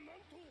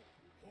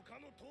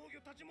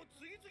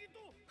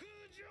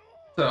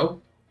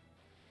 So,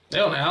 they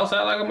on the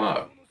outside like a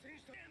mob.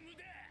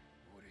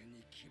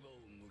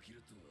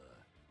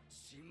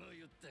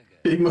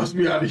 He must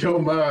be out of your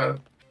mind.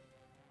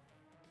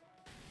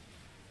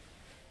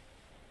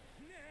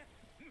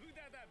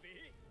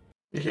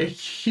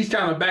 He's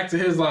kind of back to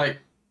his, like,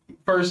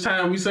 first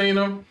time we seen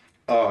him.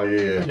 Oh,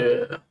 yeah.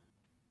 Yeah.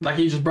 Like,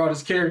 he just brought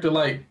his character,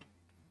 like...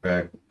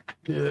 Back.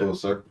 Yeah. Full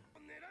circle.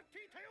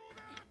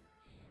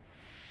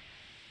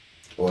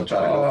 Or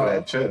try to go for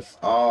that chest.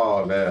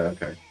 Oh, man.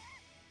 Okay.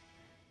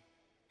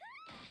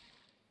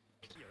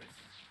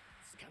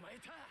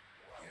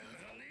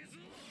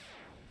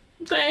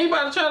 Dang, he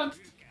about to try to...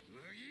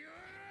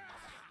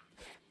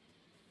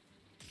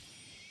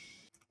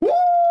 Woo!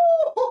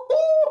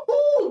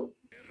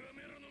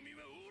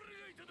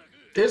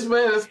 This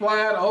man is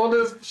flying on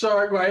this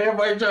shark while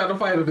everybody trying to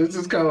fight him. This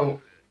is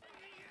cold.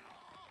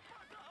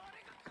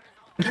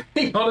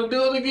 He gonna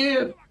do it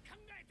again.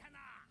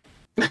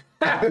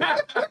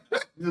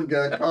 You just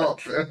got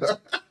caught.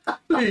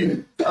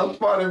 I'm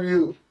part of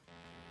you.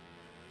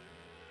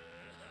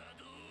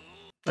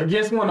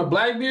 Against one of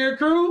Blackbeard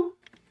crew?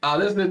 Oh,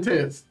 this is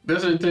intense.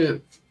 This is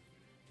intense.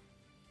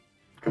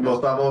 Come on,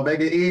 SABO,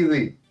 make it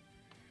easy.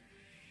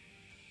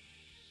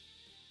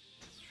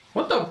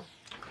 What the?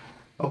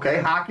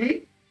 Okay,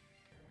 hockey.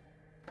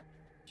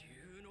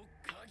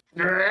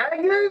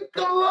 Dragon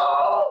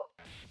Claw.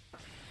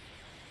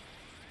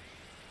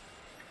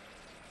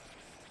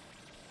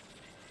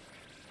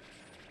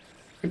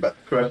 He about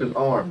to crush his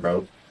arm, bro.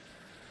 You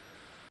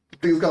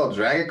think it's called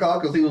Dragon Claw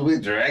because he was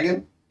with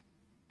Dragon?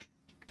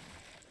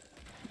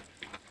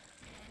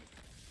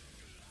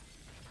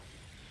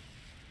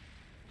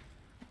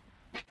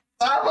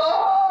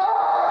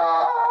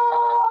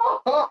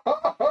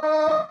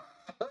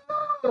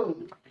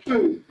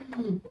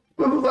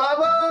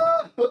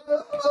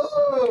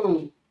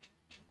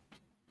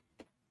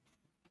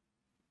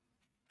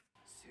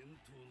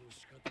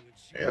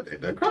 Yeah,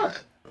 they're crying.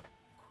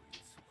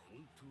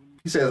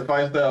 He says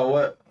fight style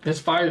what?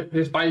 His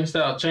fighting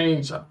style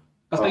changed.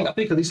 I think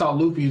because he saw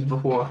Luffy's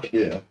before.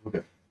 Yeah,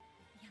 okay.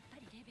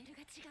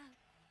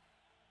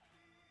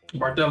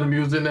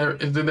 Bartholomew is in there.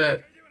 Is in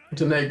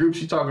that group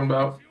she's talking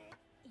about.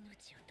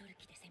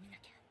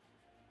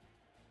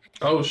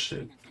 Oh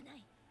shit!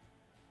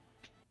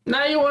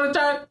 Now you want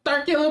to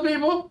start killing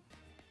people?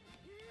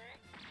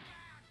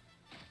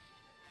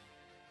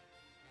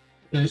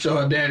 And show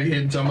her daddy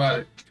hitting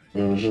somebody.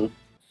 Mm-hmm.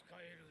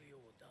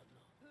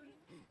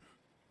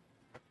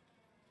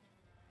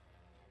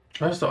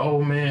 That's the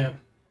old man.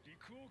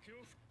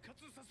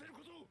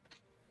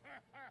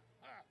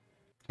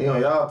 He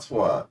on y'all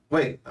squad.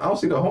 Wait, I don't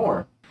see the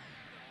horn.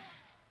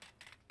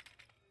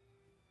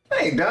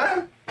 Hey,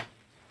 Don.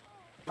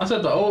 I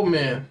said the old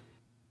man.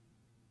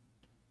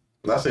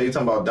 I said you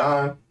talking about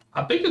Don.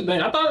 I think his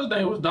name. I thought his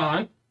name was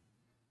Don.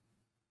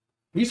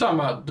 You talking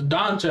about the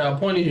Don child,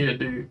 pointy head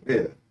dude?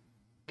 Yeah.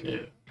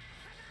 Yeah.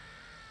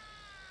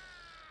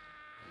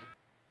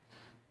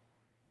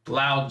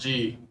 Loud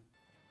G.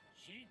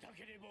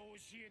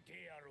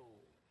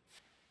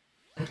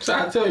 So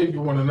I tell you if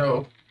you want to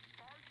know.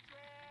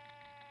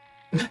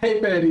 Hey,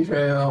 Betty,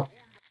 fam.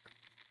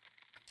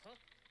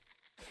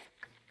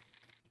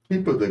 He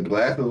put the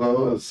glasses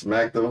on and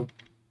smacked them.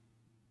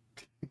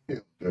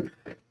 Hey,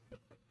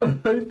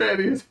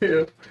 Betty is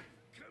here.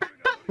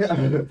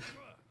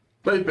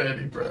 Play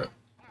Betty, bro.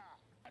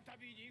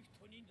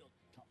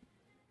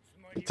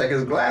 Take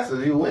his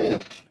glasses, you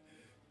win.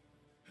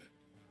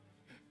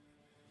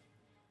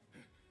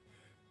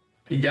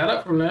 He got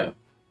up from that.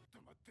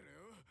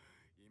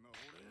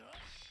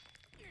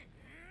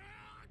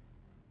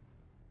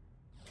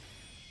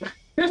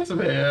 This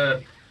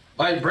man,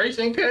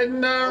 vibration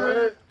cutting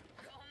down.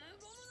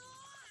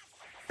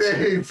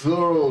 Hey,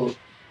 Zoro.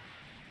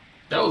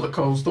 That was a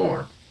cold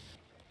storm.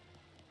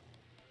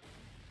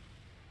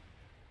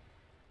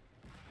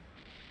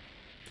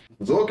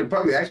 Zoro could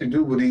probably actually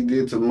do what he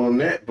did to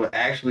Monette, but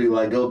actually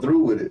like go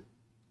through with it.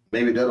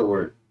 Maybe that'll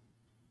work.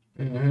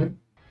 Mm-hmm.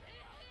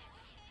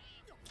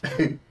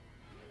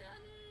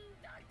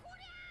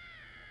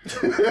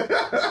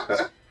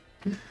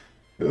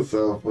 That's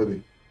so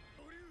funny.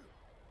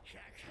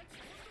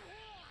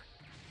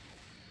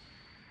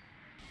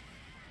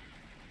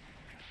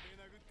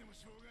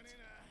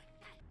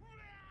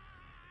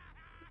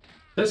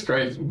 That's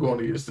crazy. We're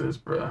going against this,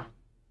 bro.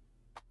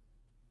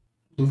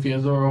 Luffy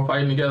and Zoro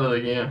fighting together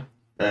again.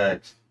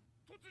 Thanks.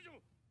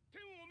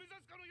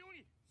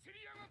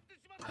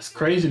 It's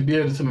crazy to be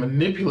able to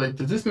manipulate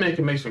this. This man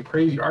can make some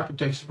crazy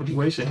architecture, but he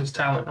wasting his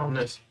talent on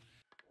this.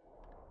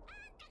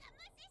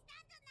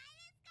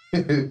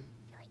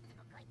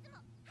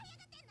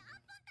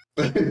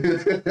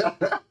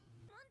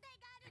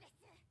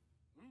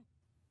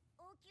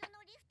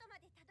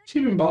 She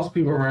been bossing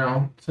people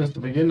around since the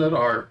beginning of the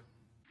art.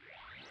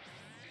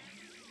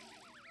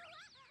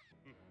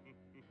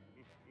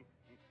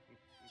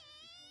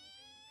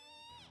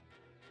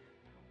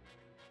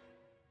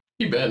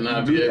 He better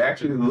not be able to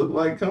actually look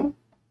like him.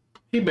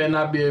 He better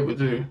not be able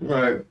to.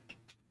 Right.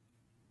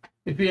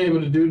 If he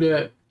able to do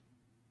that,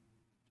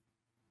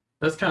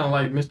 that's kind of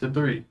like Mr.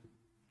 3.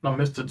 No,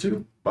 Mr.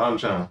 2.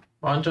 Bonchan.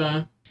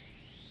 Bonchan.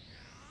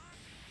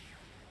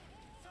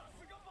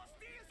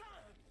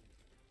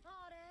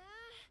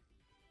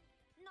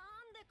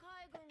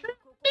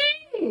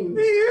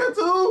 Yeah,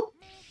 too.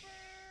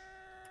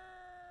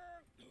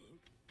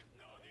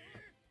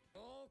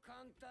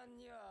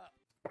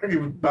 He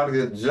was about to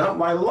get jumped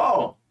by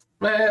law.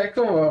 Man,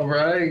 come on, bro.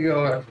 I ain't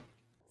going.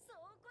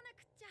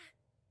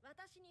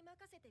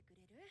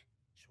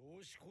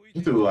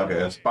 You threw like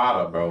a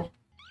Espada, bro.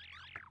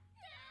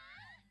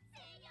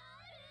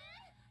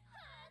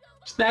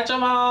 Snatch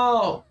them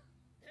all.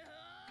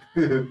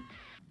 Tap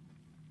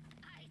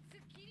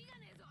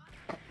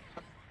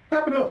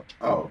it up.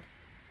 Oh,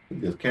 he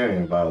just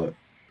carrying Violet.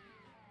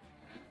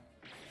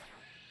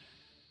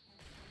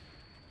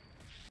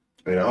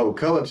 And the whole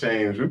color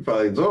change, we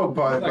probably Zoro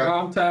probably. Like,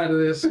 I'm tired of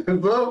this.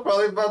 Zoro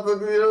probably about to,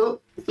 you know,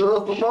 show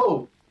us some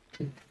more.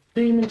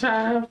 Demon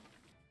time.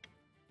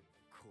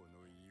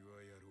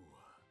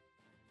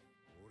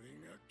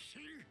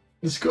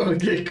 It's gonna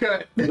get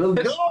cut.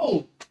 Let's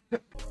go.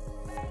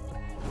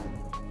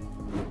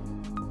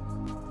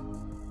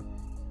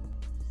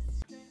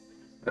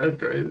 That's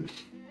crazy.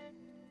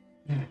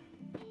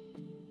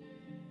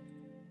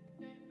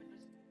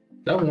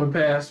 That one went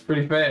past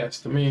pretty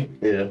fast to me.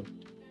 Yeah.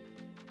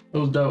 It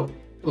was dope.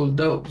 It was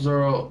dope.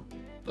 Zoro,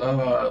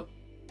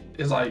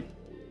 it's like,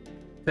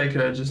 take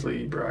her, just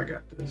leave, bro. I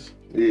got this.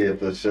 Yeah,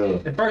 for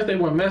sure. At first they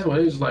weren't messing with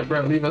it. He was just like,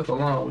 bro, leave us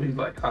alone. He's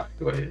like, all right,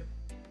 go ahead.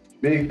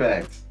 Big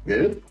facts.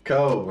 Good.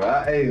 Cold,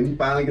 right? Hey, we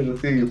finally get to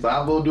see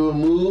SABO do a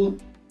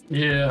move.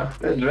 Yeah.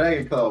 That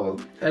Dragon Claw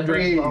was That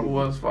Dragon Claw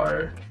was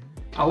fire.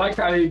 I like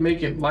how they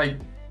make it, like,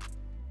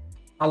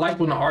 I like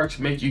when the arcs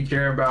make you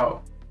care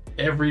about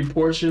every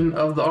portion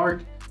of the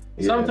arc.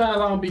 Yeah. Sometimes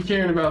I don't be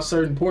caring about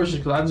certain portions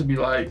because I just be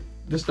like,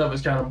 this stuff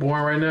is kind of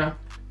boring right now.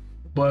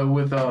 But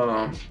with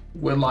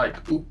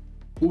like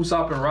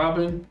Usopp and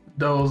Robin,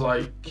 those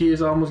like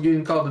kids almost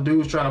getting caught, the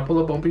dudes trying to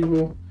pull up on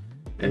people.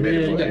 And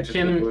then you got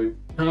Kinnaman.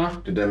 Huh?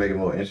 Did that make it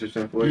more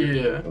interesting for you?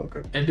 Yeah.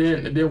 Okay. And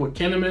then with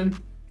Kinnaman,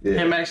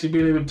 him actually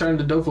being able to turn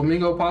to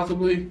Doflamingo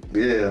possibly.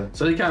 Yeah.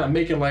 So they kind of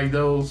making like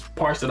those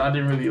parts that I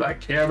didn't really like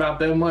care about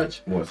that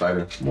much. More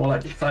exciting. More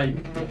like exciting.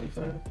 You know what I'm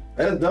saying?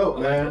 That's dope,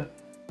 man.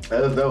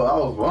 That's dope. I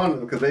was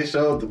wondering because they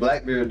showed the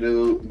Blackbeard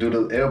dude do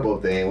the elbow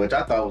thing, which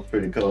I thought was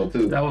pretty cool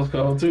too. That was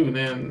cool too. And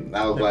then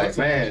I was like,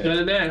 man, shut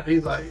it down.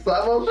 He's like,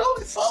 SABO, show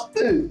me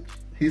something.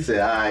 He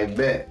said, I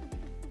bet.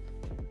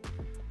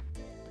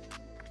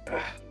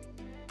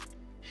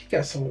 He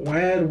got some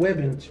wide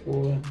weapons,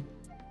 boy.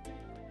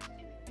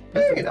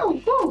 Hey, that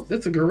was close.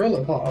 That's a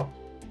gorilla claw.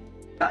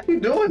 How you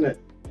doing it?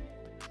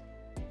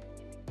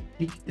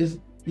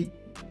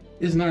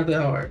 It's not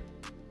that hard.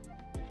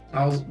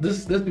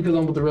 This because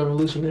I'm with the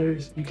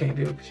revolutionaries. You can't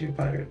do it because you're a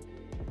pirate.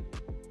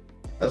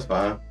 That's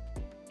fine.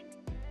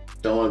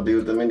 Don't want to be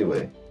with them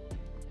anyway.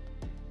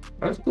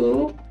 That's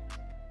cool.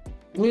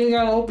 We ain't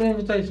got an open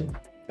invitation.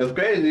 It's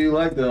crazy you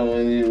like them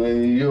when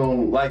you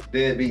don't like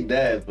deadbeat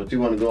dads, but you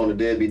want to go on the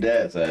deadbeat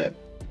dad side.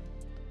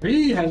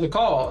 He has a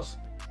cause.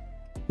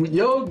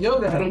 Yo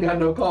guy don't got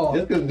no cause.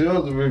 Just because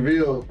Jones was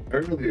revealed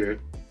earlier.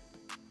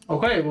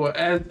 Okay, well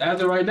as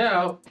of right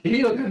now,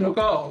 he don't got no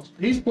cause.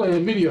 He's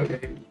playing video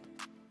games.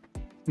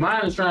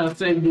 Mine is trying to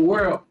save the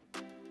world.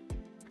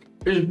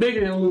 It's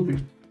bigger than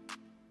Luffy.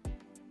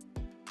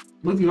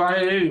 Luffy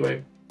right here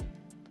anyway.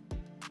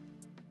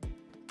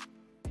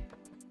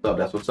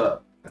 That's what's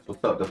up. That's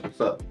what's up. That's what's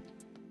up.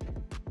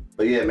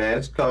 But yeah, man,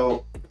 it's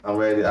cold. I'm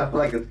ready. I feel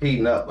like it's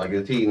heating up. Like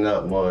it's heating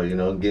up more, you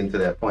know, getting to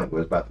that point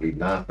where it's about to be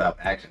non-stop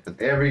action. Because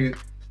every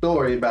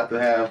story is about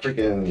to have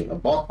freaking a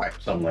boss fight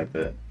or something like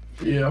that.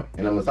 Yeah.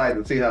 And I'm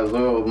excited to see how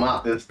Zoro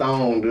mop this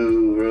stone,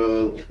 dude,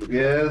 bro.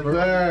 Yes,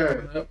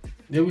 sir.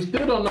 Yeah, we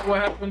still don't know what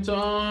happened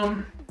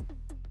to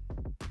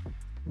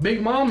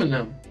Big Mom and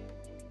them.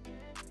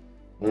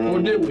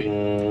 Or did we?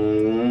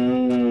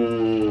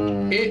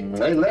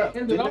 They left.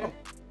 Ended off.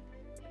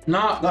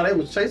 Nah. No, they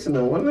was chasing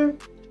them, wasn't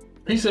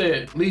they? He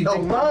said, leave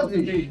Big Mom.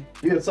 Sanji.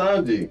 Yeah,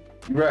 Sanji.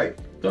 You're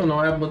right. Don't know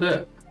what happened with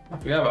that. I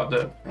forgot about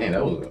that. Man,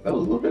 that was a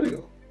little bit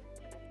ago.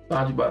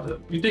 Sanji about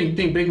that. You think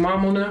Big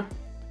Mom on there?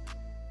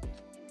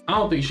 I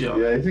don't think so.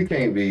 Yeah, he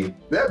can't be.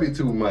 That'd be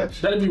too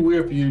much. That'd be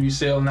weird for you to be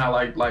selling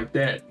out like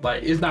that.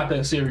 Like it's not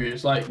that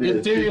serious. Like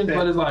it's serious,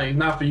 but it's like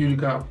not for you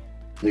to come.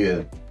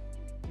 Yeah.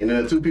 And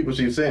then the two people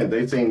she sent,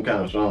 they seem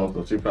kind of strong,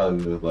 so she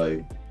probably was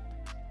like,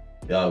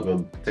 Y'all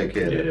go take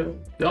care of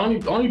it.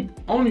 The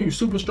only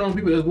super strong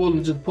people that's willing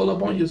to just pull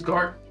up on you is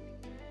Guard.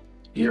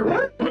 He a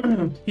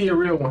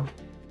real one.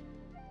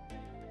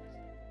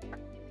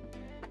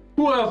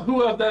 Who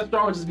else that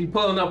strong just be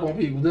pulling up on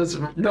people? Just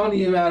don't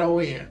even matter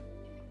when.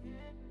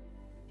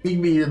 He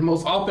be the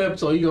most off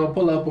episode, he gonna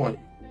pull up on you.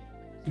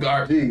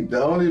 Guard. Gee,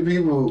 the only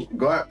people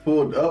Guard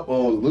pulled up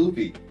on was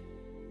Luffy.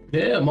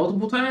 Yeah,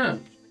 multiple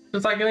times.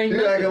 It's like it ain't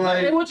nothing.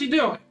 Like, hey, what you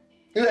doing?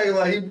 He acting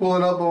like he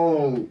pulling up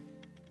on.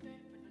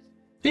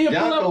 He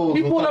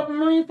pulled up in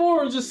Marine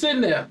 4 and just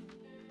sitting there.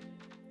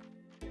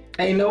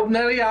 Ain't none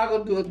of y'all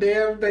gonna do a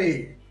damn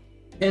thing.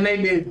 And they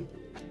didn't.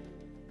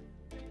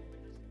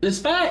 It's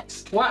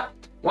facts. Why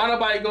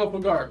nobody go for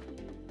Guard?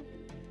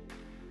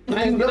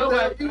 Nobody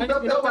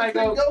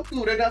go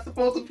to. They're not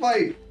supposed to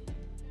fight.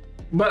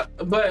 But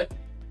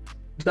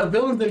the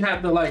villains didn't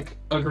have to like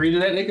agree to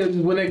that. They could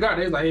just when they got,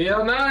 they was like,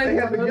 hell no. They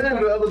have to get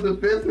into the other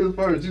defenses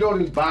first. You don't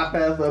just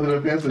bypass the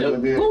other defenses.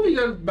 Movie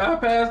just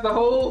bypassed the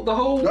whole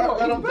war.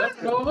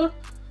 Jumping over.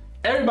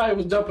 Everybody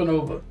was jumping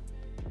over.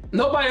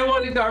 Nobody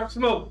wanted Dark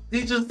Smoke.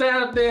 He just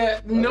sat up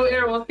there. No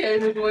arrows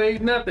came his way.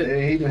 Nothing.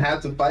 And he didn't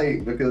have to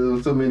fight because there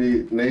was so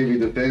many Navy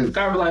defenses.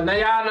 I was like, now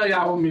y'all know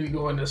y'all want me to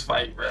go in this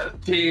fight, bro.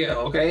 Chill,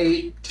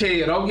 okay?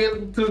 Chill. Don't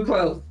get too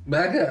close.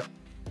 Back up.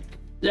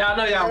 Y'all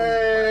know y'all.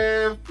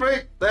 Man,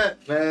 freak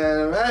that,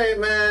 man. Hey,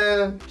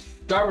 man.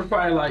 Dark was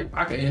probably like,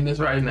 I can end this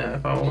right now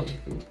if I want to.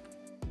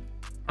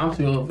 I'm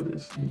too old for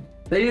this.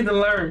 They need to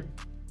learn.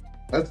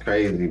 That's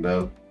crazy,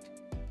 bro.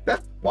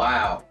 That's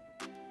wild.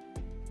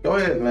 Go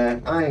ahead,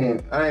 man. I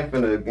ain't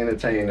finna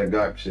entertain the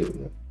Garp shit,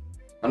 man.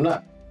 I'm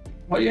not.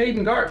 Why you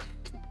hating Garp?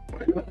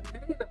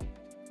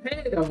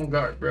 Hate on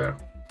Garp, bro.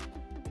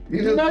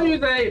 You know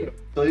you're a hater.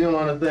 So you don't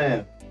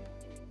understand.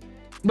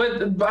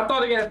 But I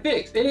thought it got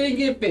fixed. It didn't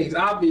get fixed,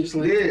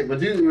 obviously. Yeah, but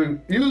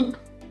you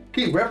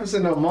keep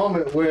referencing a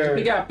moment where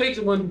it got fixed,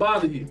 it wouldn't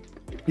bother you.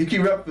 You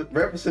keep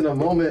referencing a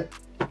moment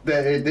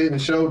that it didn't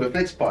show the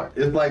fixed part.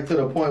 It's like to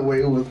the point where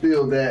it was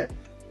still that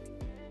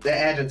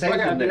agitation.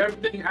 I did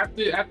everything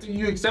after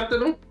you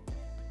accepted them.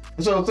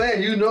 So I'm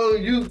saying,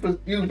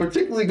 you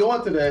particularly go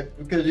into that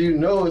because you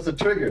know it's a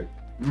trigger.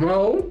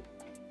 No.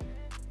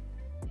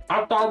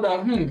 I thought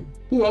about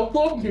who else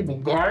fucking people,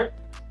 Guard?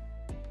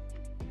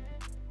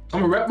 I'm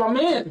gonna rep my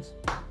mans.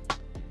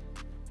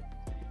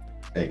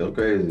 Hey, go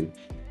crazy.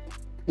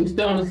 We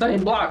still on the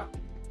same block.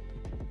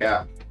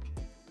 Yeah.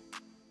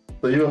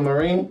 So you a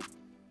Marine?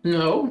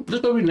 No,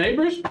 just gonna be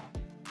neighbors.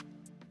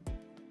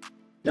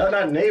 Y'all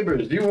not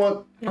neighbors.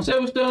 I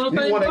said we still on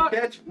the same block. You want to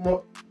catch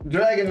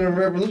Dragon and the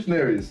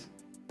Revolutionaries.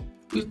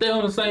 We stay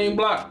on the same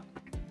block.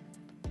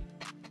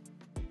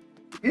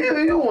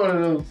 Yeah, you want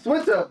to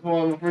switch up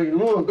for them. You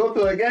want to go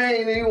to a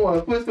game and you want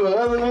to switch to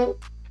another one.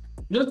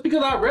 Just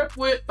because I rep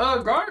with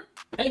Guard,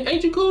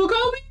 ain't you cool with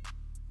Kobe?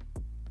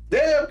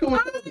 Yeah, I'm cool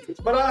with Kobe,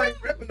 but I ain't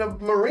repping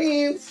the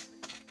Marines.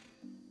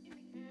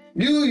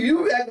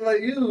 You acting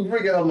like you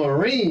freaking a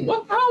Marine.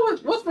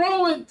 What's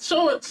wrong with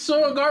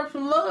showing Guard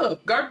some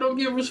love? Guard don't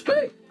give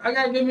respect. I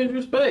gotta give him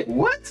respect.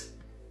 What?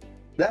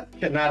 That's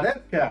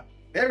cap.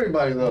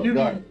 Everybody loves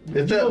Guard.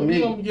 Except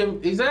me.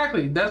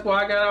 Exactly. That's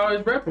why I gotta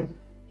always rep him.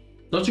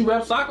 Don't you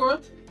rep Sakura?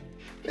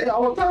 Yeah,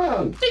 all the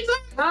time.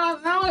 Exactly. I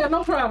don't have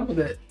no problem with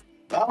that.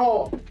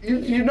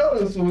 You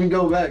notice when we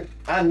go back,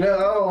 I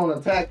don't want to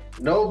attack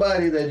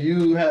nobody that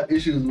you have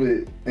issues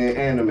with in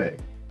anime.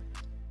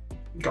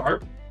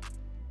 Guard.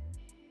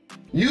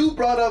 You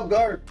brought up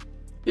Guard.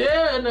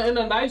 Yeah, in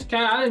a nice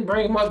kind. I didn't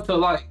bring him up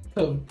to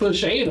put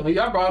shade on him.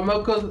 I brought him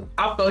up because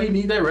I felt he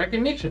needs that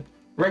recognition.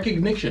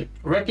 Recognition.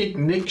 That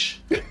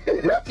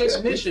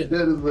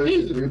is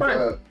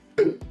what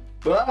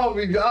but I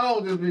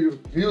don't just be.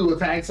 You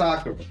attack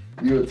Sakura.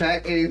 You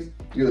attack Ace.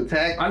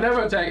 I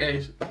never attack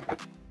Ace.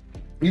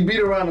 You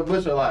beat around the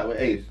bush a lot with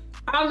Ace.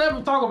 I'll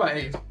never talk about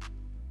Ace.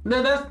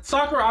 Now that's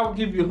Sakura. I will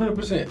give you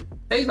 100%.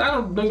 Ace, I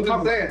don't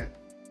talk about. Saying,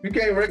 you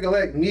can't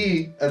recollect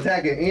me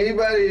attacking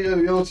anybody of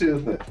your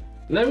children.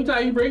 Let me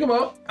tell you, bring him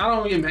up. I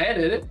don't get mad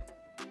at it.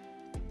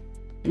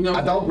 You know,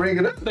 I don't bring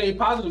it up. Say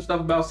positive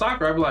stuff about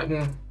Sakura. I be like,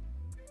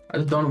 I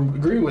just don't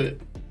agree with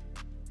it.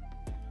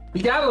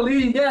 You gotta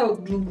leave. You gotta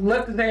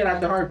let this hand out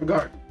the heart for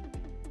Guard.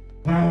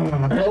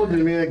 I told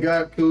you, man,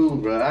 Guard cool,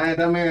 bro. That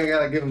man I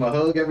gotta give him a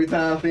hug every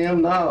time I see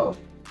him. No.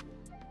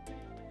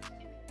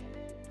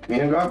 Me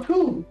and Guard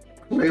cool.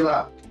 They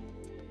lock.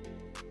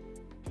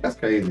 That's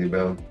crazy,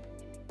 bro.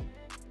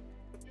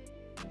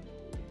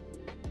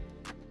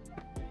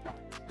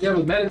 You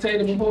ever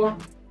meditated before?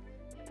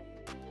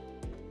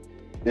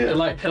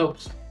 Yeah. It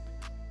helps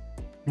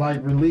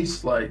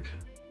release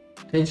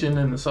tension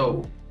in the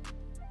soul.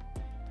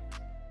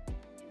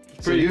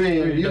 So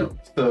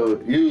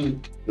you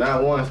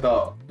not once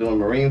thought doing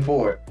Marine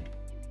Fort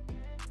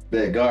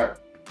that Guard,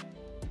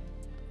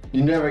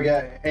 you never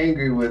got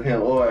angry with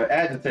him or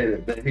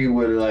agitated that he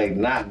would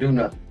not do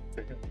nothing.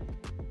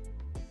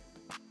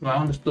 I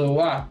understood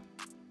why.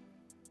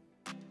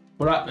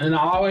 And I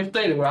always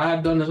stated, would I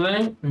have done the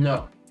same?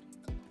 No.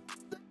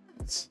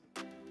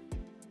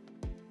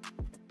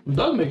 It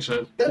does make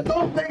sense. That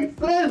don't make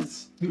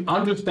sense. You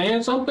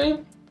understand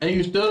something, and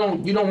you still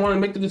don't want to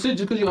make the decision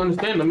because you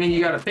understand. I mean,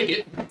 you gotta pick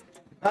it.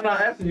 I'm not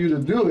asking you to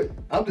do it.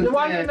 I'm just then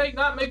why saying. does it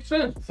not make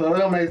sense? So it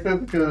don't make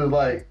sense because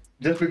like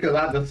just because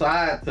I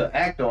decide to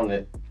act on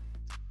it,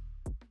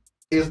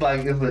 it's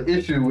like it's an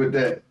issue with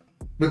that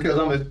because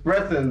I'm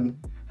expressing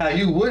how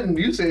you wouldn't.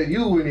 You said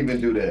you wouldn't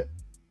even do that.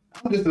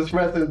 I'm just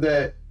expressing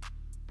that.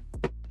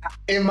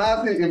 In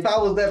my opinion, if I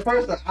was that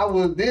person, I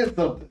would have did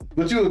something.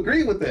 But you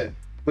agree with that.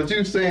 But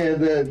you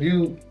saying that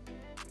you.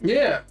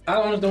 Yeah, I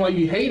don't understand why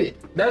you hate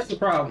it. That's the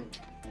problem.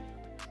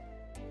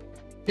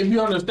 If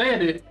you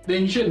understand it,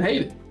 then you shouldn't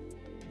hate it.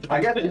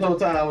 I guess the whole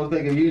time I was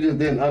thinking you just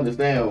didn't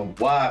understand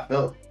why I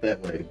felt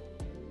that way.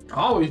 I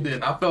always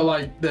did. I felt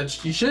like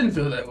that you shouldn't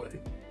feel that way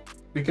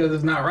because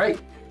it's not right.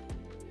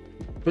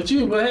 But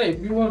hey,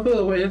 if you want to feel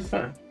that way, it's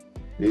fine.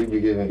 You be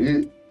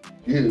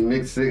giving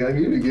mixed signals.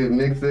 You be giving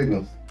mixed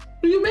signals.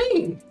 What do you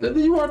mean? If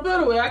you want to feel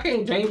that way, I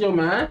can't change your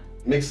mind.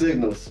 Mixed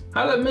signals.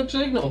 How that mixed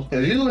signals?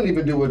 Because you didn't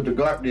even do what the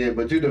Garp did,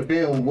 but you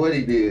defend what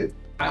he did.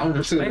 I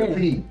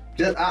understand.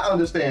 I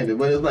understand it,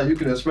 but it's like you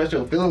can express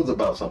your feelings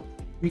about something.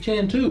 You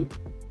can too.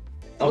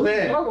 I'm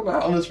saying,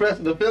 I'm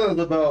expressing the feelings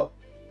about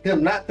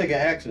him not taking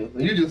action.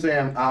 You just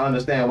saying, I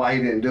understand why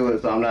he didn't do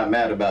it, so I'm not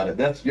mad about it.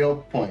 That's your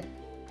point.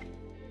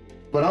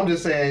 But I'm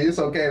just saying, it's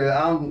okay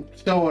that I'm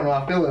showing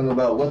my feelings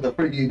about what the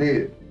freak he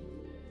did.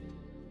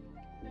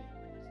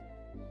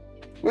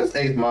 Where's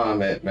Ace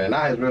mom at, man?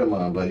 Not his real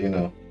mom, but you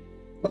know.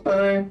 What's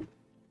her name?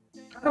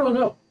 I don't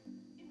know.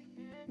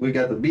 We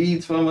got the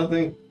beads from, I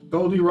think.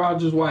 Goldie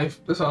Rogers'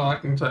 wife. That's all I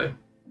can say.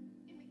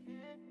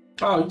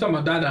 Oh, you talking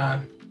about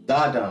Dadon?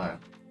 Dadon.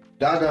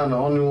 Dadon, the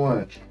only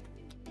one.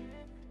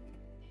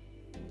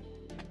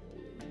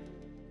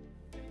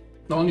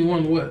 The only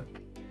one what?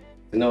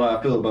 You know how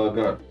I feel about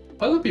Garp.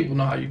 Other people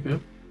know how you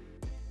feel.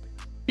 I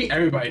think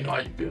everybody know how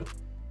you feel.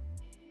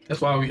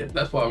 That's why we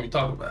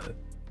talk about it.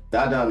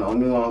 Dadon, the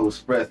only one who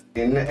expressed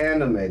in the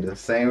anime the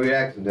same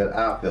reaction that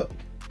I felt.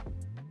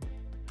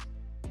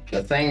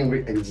 The same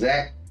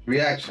exact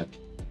reaction.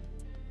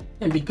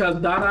 And because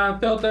Dadon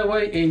felt that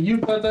way and you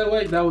felt that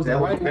way, that was the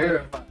right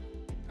way.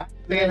 I'm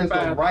saying it's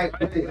the right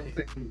way.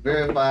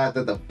 Verified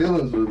that the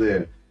feelings were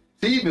there.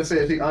 She even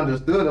said she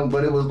understood him,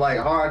 but it was like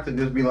hard to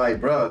just be like,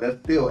 bro,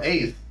 that's still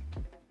Ace.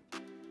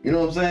 You know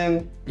what I'm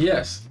saying?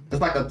 Yes.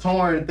 It's like a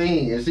torn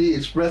thing, and she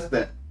expressed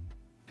that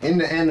in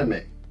the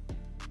anime.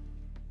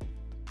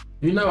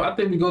 You know, I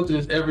think we go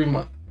through this every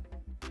month.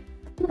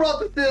 Who brought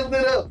the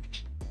salesman up?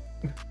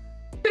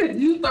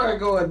 You started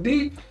going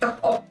deep.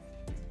 I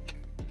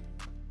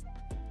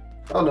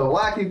don't know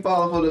why I keep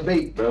falling for the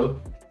bait, bro.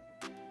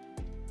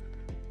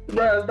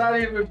 Bro, it's not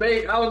even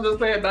bait. I was just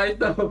saying nice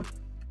stuff.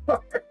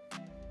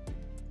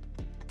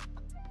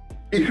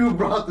 You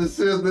brought the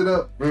salesman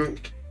up, bro.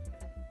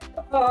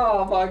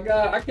 Oh my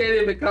God, I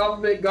can't even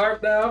compliment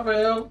Garp now for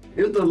him.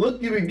 It's the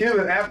look you be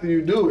giving after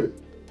you do it.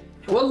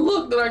 What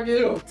look did I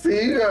give?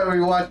 See, you gotta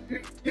rewatch.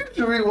 You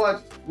should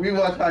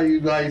rewatch how you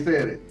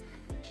said it.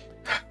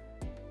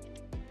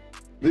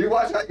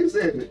 Rewatch how you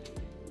said it.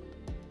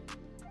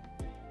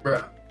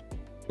 Bruh.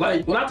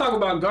 Like, when I talk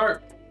about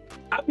Garp,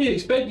 I be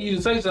expecting you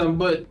to say something,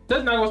 but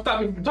that's not gonna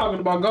stop me from talking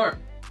about Garp.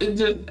 It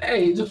just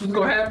was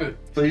gonna happen.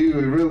 So you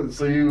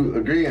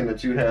agreeing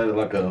that you had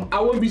like a...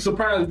 I wouldn't be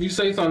surprised if you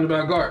say something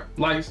about Garp.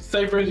 Like,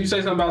 say for instance, you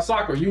say something about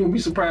soccer, you wouldn't be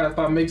surprised if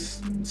I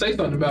say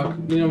something about,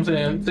 you know what I'm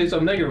saying, say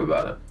something negative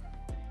about it.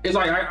 It's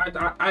like,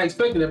 I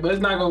expected it, but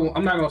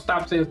I'm not gonna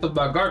stop saying stuff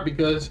about Garp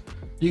because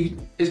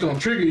it's gonna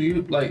trigger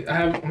you. Like,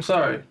 I'm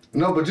sorry.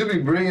 No, but you be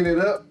bringing it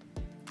up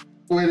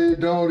when it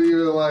don't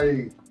even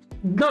like...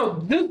 No,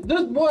 this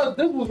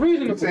was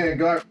reasonable. You're saying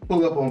Garp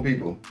pull up on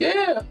people.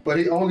 Yeah. But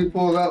he only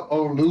pulled up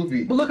on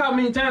Luffy. But look how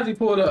many times he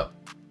pulled up.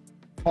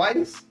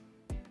 Twice?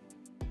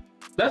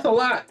 That's a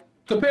lot.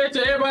 Compared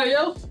to everybody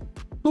else,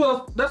 who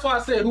else? That's why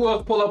I said who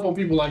else pull up on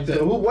people like that.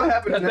 So what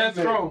happened? That's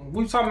strong.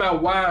 We talking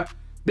about why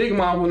Big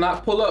Mom will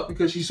not pull up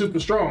because she's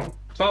super strong.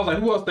 So I was like,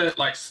 who else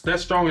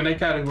that's strong in that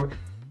category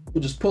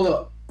will just pull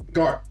up?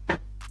 Garp.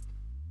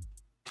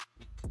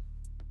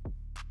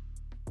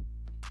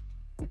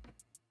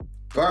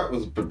 Garp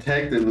was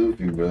protecting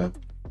Luffy, bro.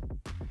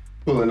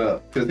 Pulling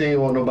up. Because he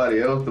didn't want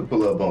nobody else to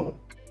pull up on him.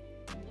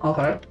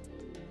 Okay.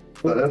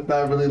 So that's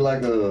not really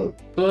like a...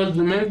 So it's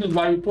the reason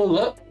why you pull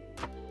up?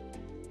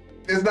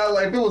 It's not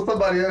like if it was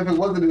somebody else, if it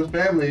wasn't his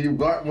family,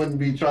 Garp wouldn't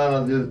be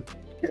trying to just...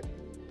 You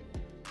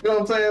know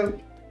what I'm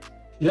saying?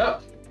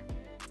 Yep.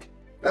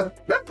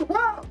 That's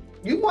wild.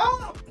 You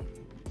wild.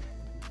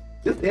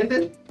 Just end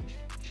it.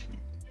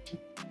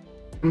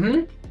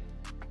 Mm-hmm.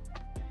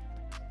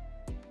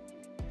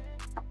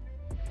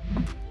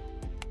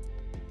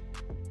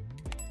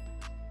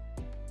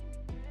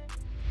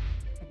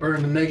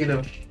 Burn the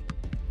negative.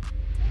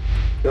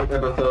 Good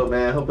episode,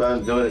 man. Hope y'all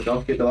enjoyed it.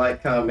 Don't forget to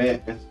like,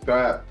 comment, and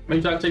subscribe.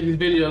 Make sure I check these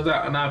videos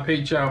out on our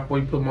Patreon before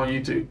you put them on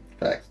YouTube.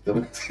 Facts.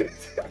 Don't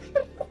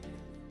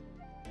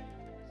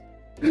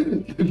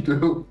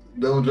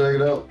drag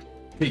it out.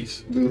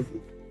 Peace. Deuces.